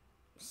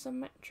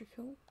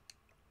symmetrical?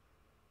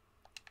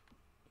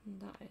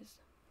 That is.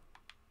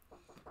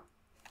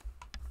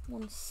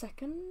 1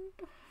 second.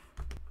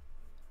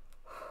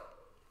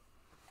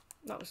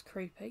 That was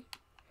creepy.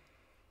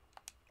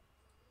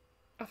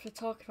 After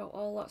talking about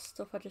all that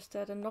stuff, I just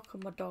heard a knock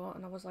on my door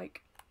and I was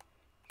like,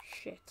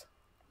 shit,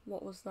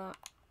 what was that?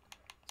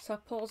 So I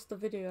paused the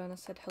video and I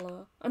said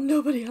hello, and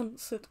nobody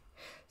answered.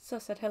 So I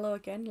said hello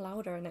again,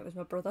 louder, and it was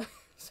my brother.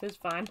 So it's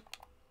fine.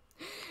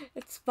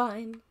 It's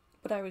fine.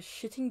 But I was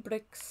shitting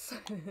bricks.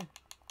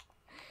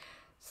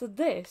 So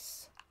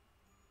this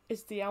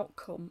is the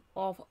outcome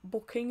of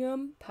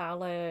Buckingham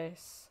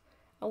Palace.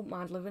 I wouldn't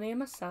mind living here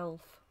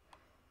myself.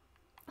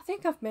 I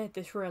think I've made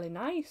this really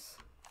nice.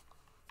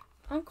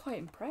 I'm quite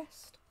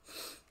impressed.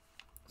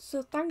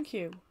 So thank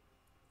you.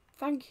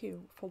 Thank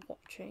you for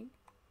watching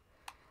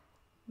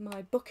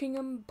my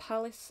Buckingham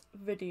Palace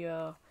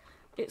video.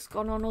 It's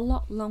gone on a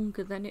lot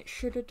longer than it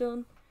should have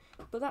done,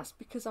 but that's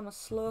because I'm a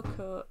slow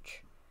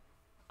coach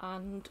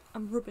and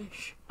I'm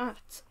rubbish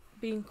at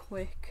being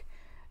quick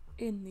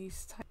in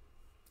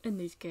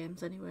these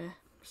games anyway.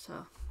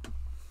 So,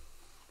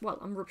 well,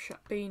 I'm rubbish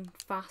at being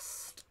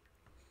fast.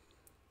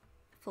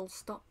 Full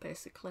stop,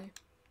 basically.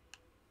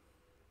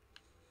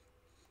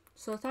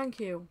 So thank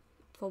you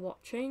for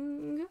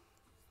watching.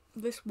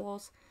 This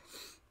was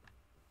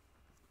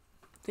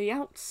the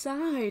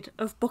outside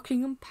of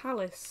Buckingham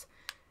Palace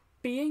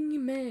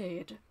being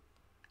made,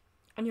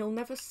 and you'll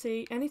never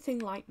see anything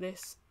like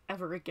this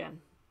ever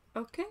again.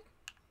 Okay?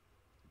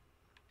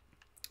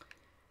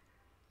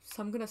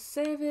 So I'm gonna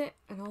save it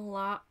and all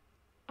that,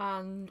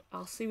 and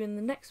I'll see you in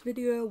the next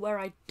video where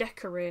I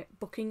decorate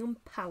Buckingham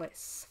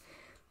Palace.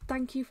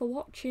 Thank you for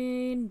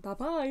watching. Bye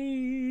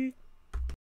bye.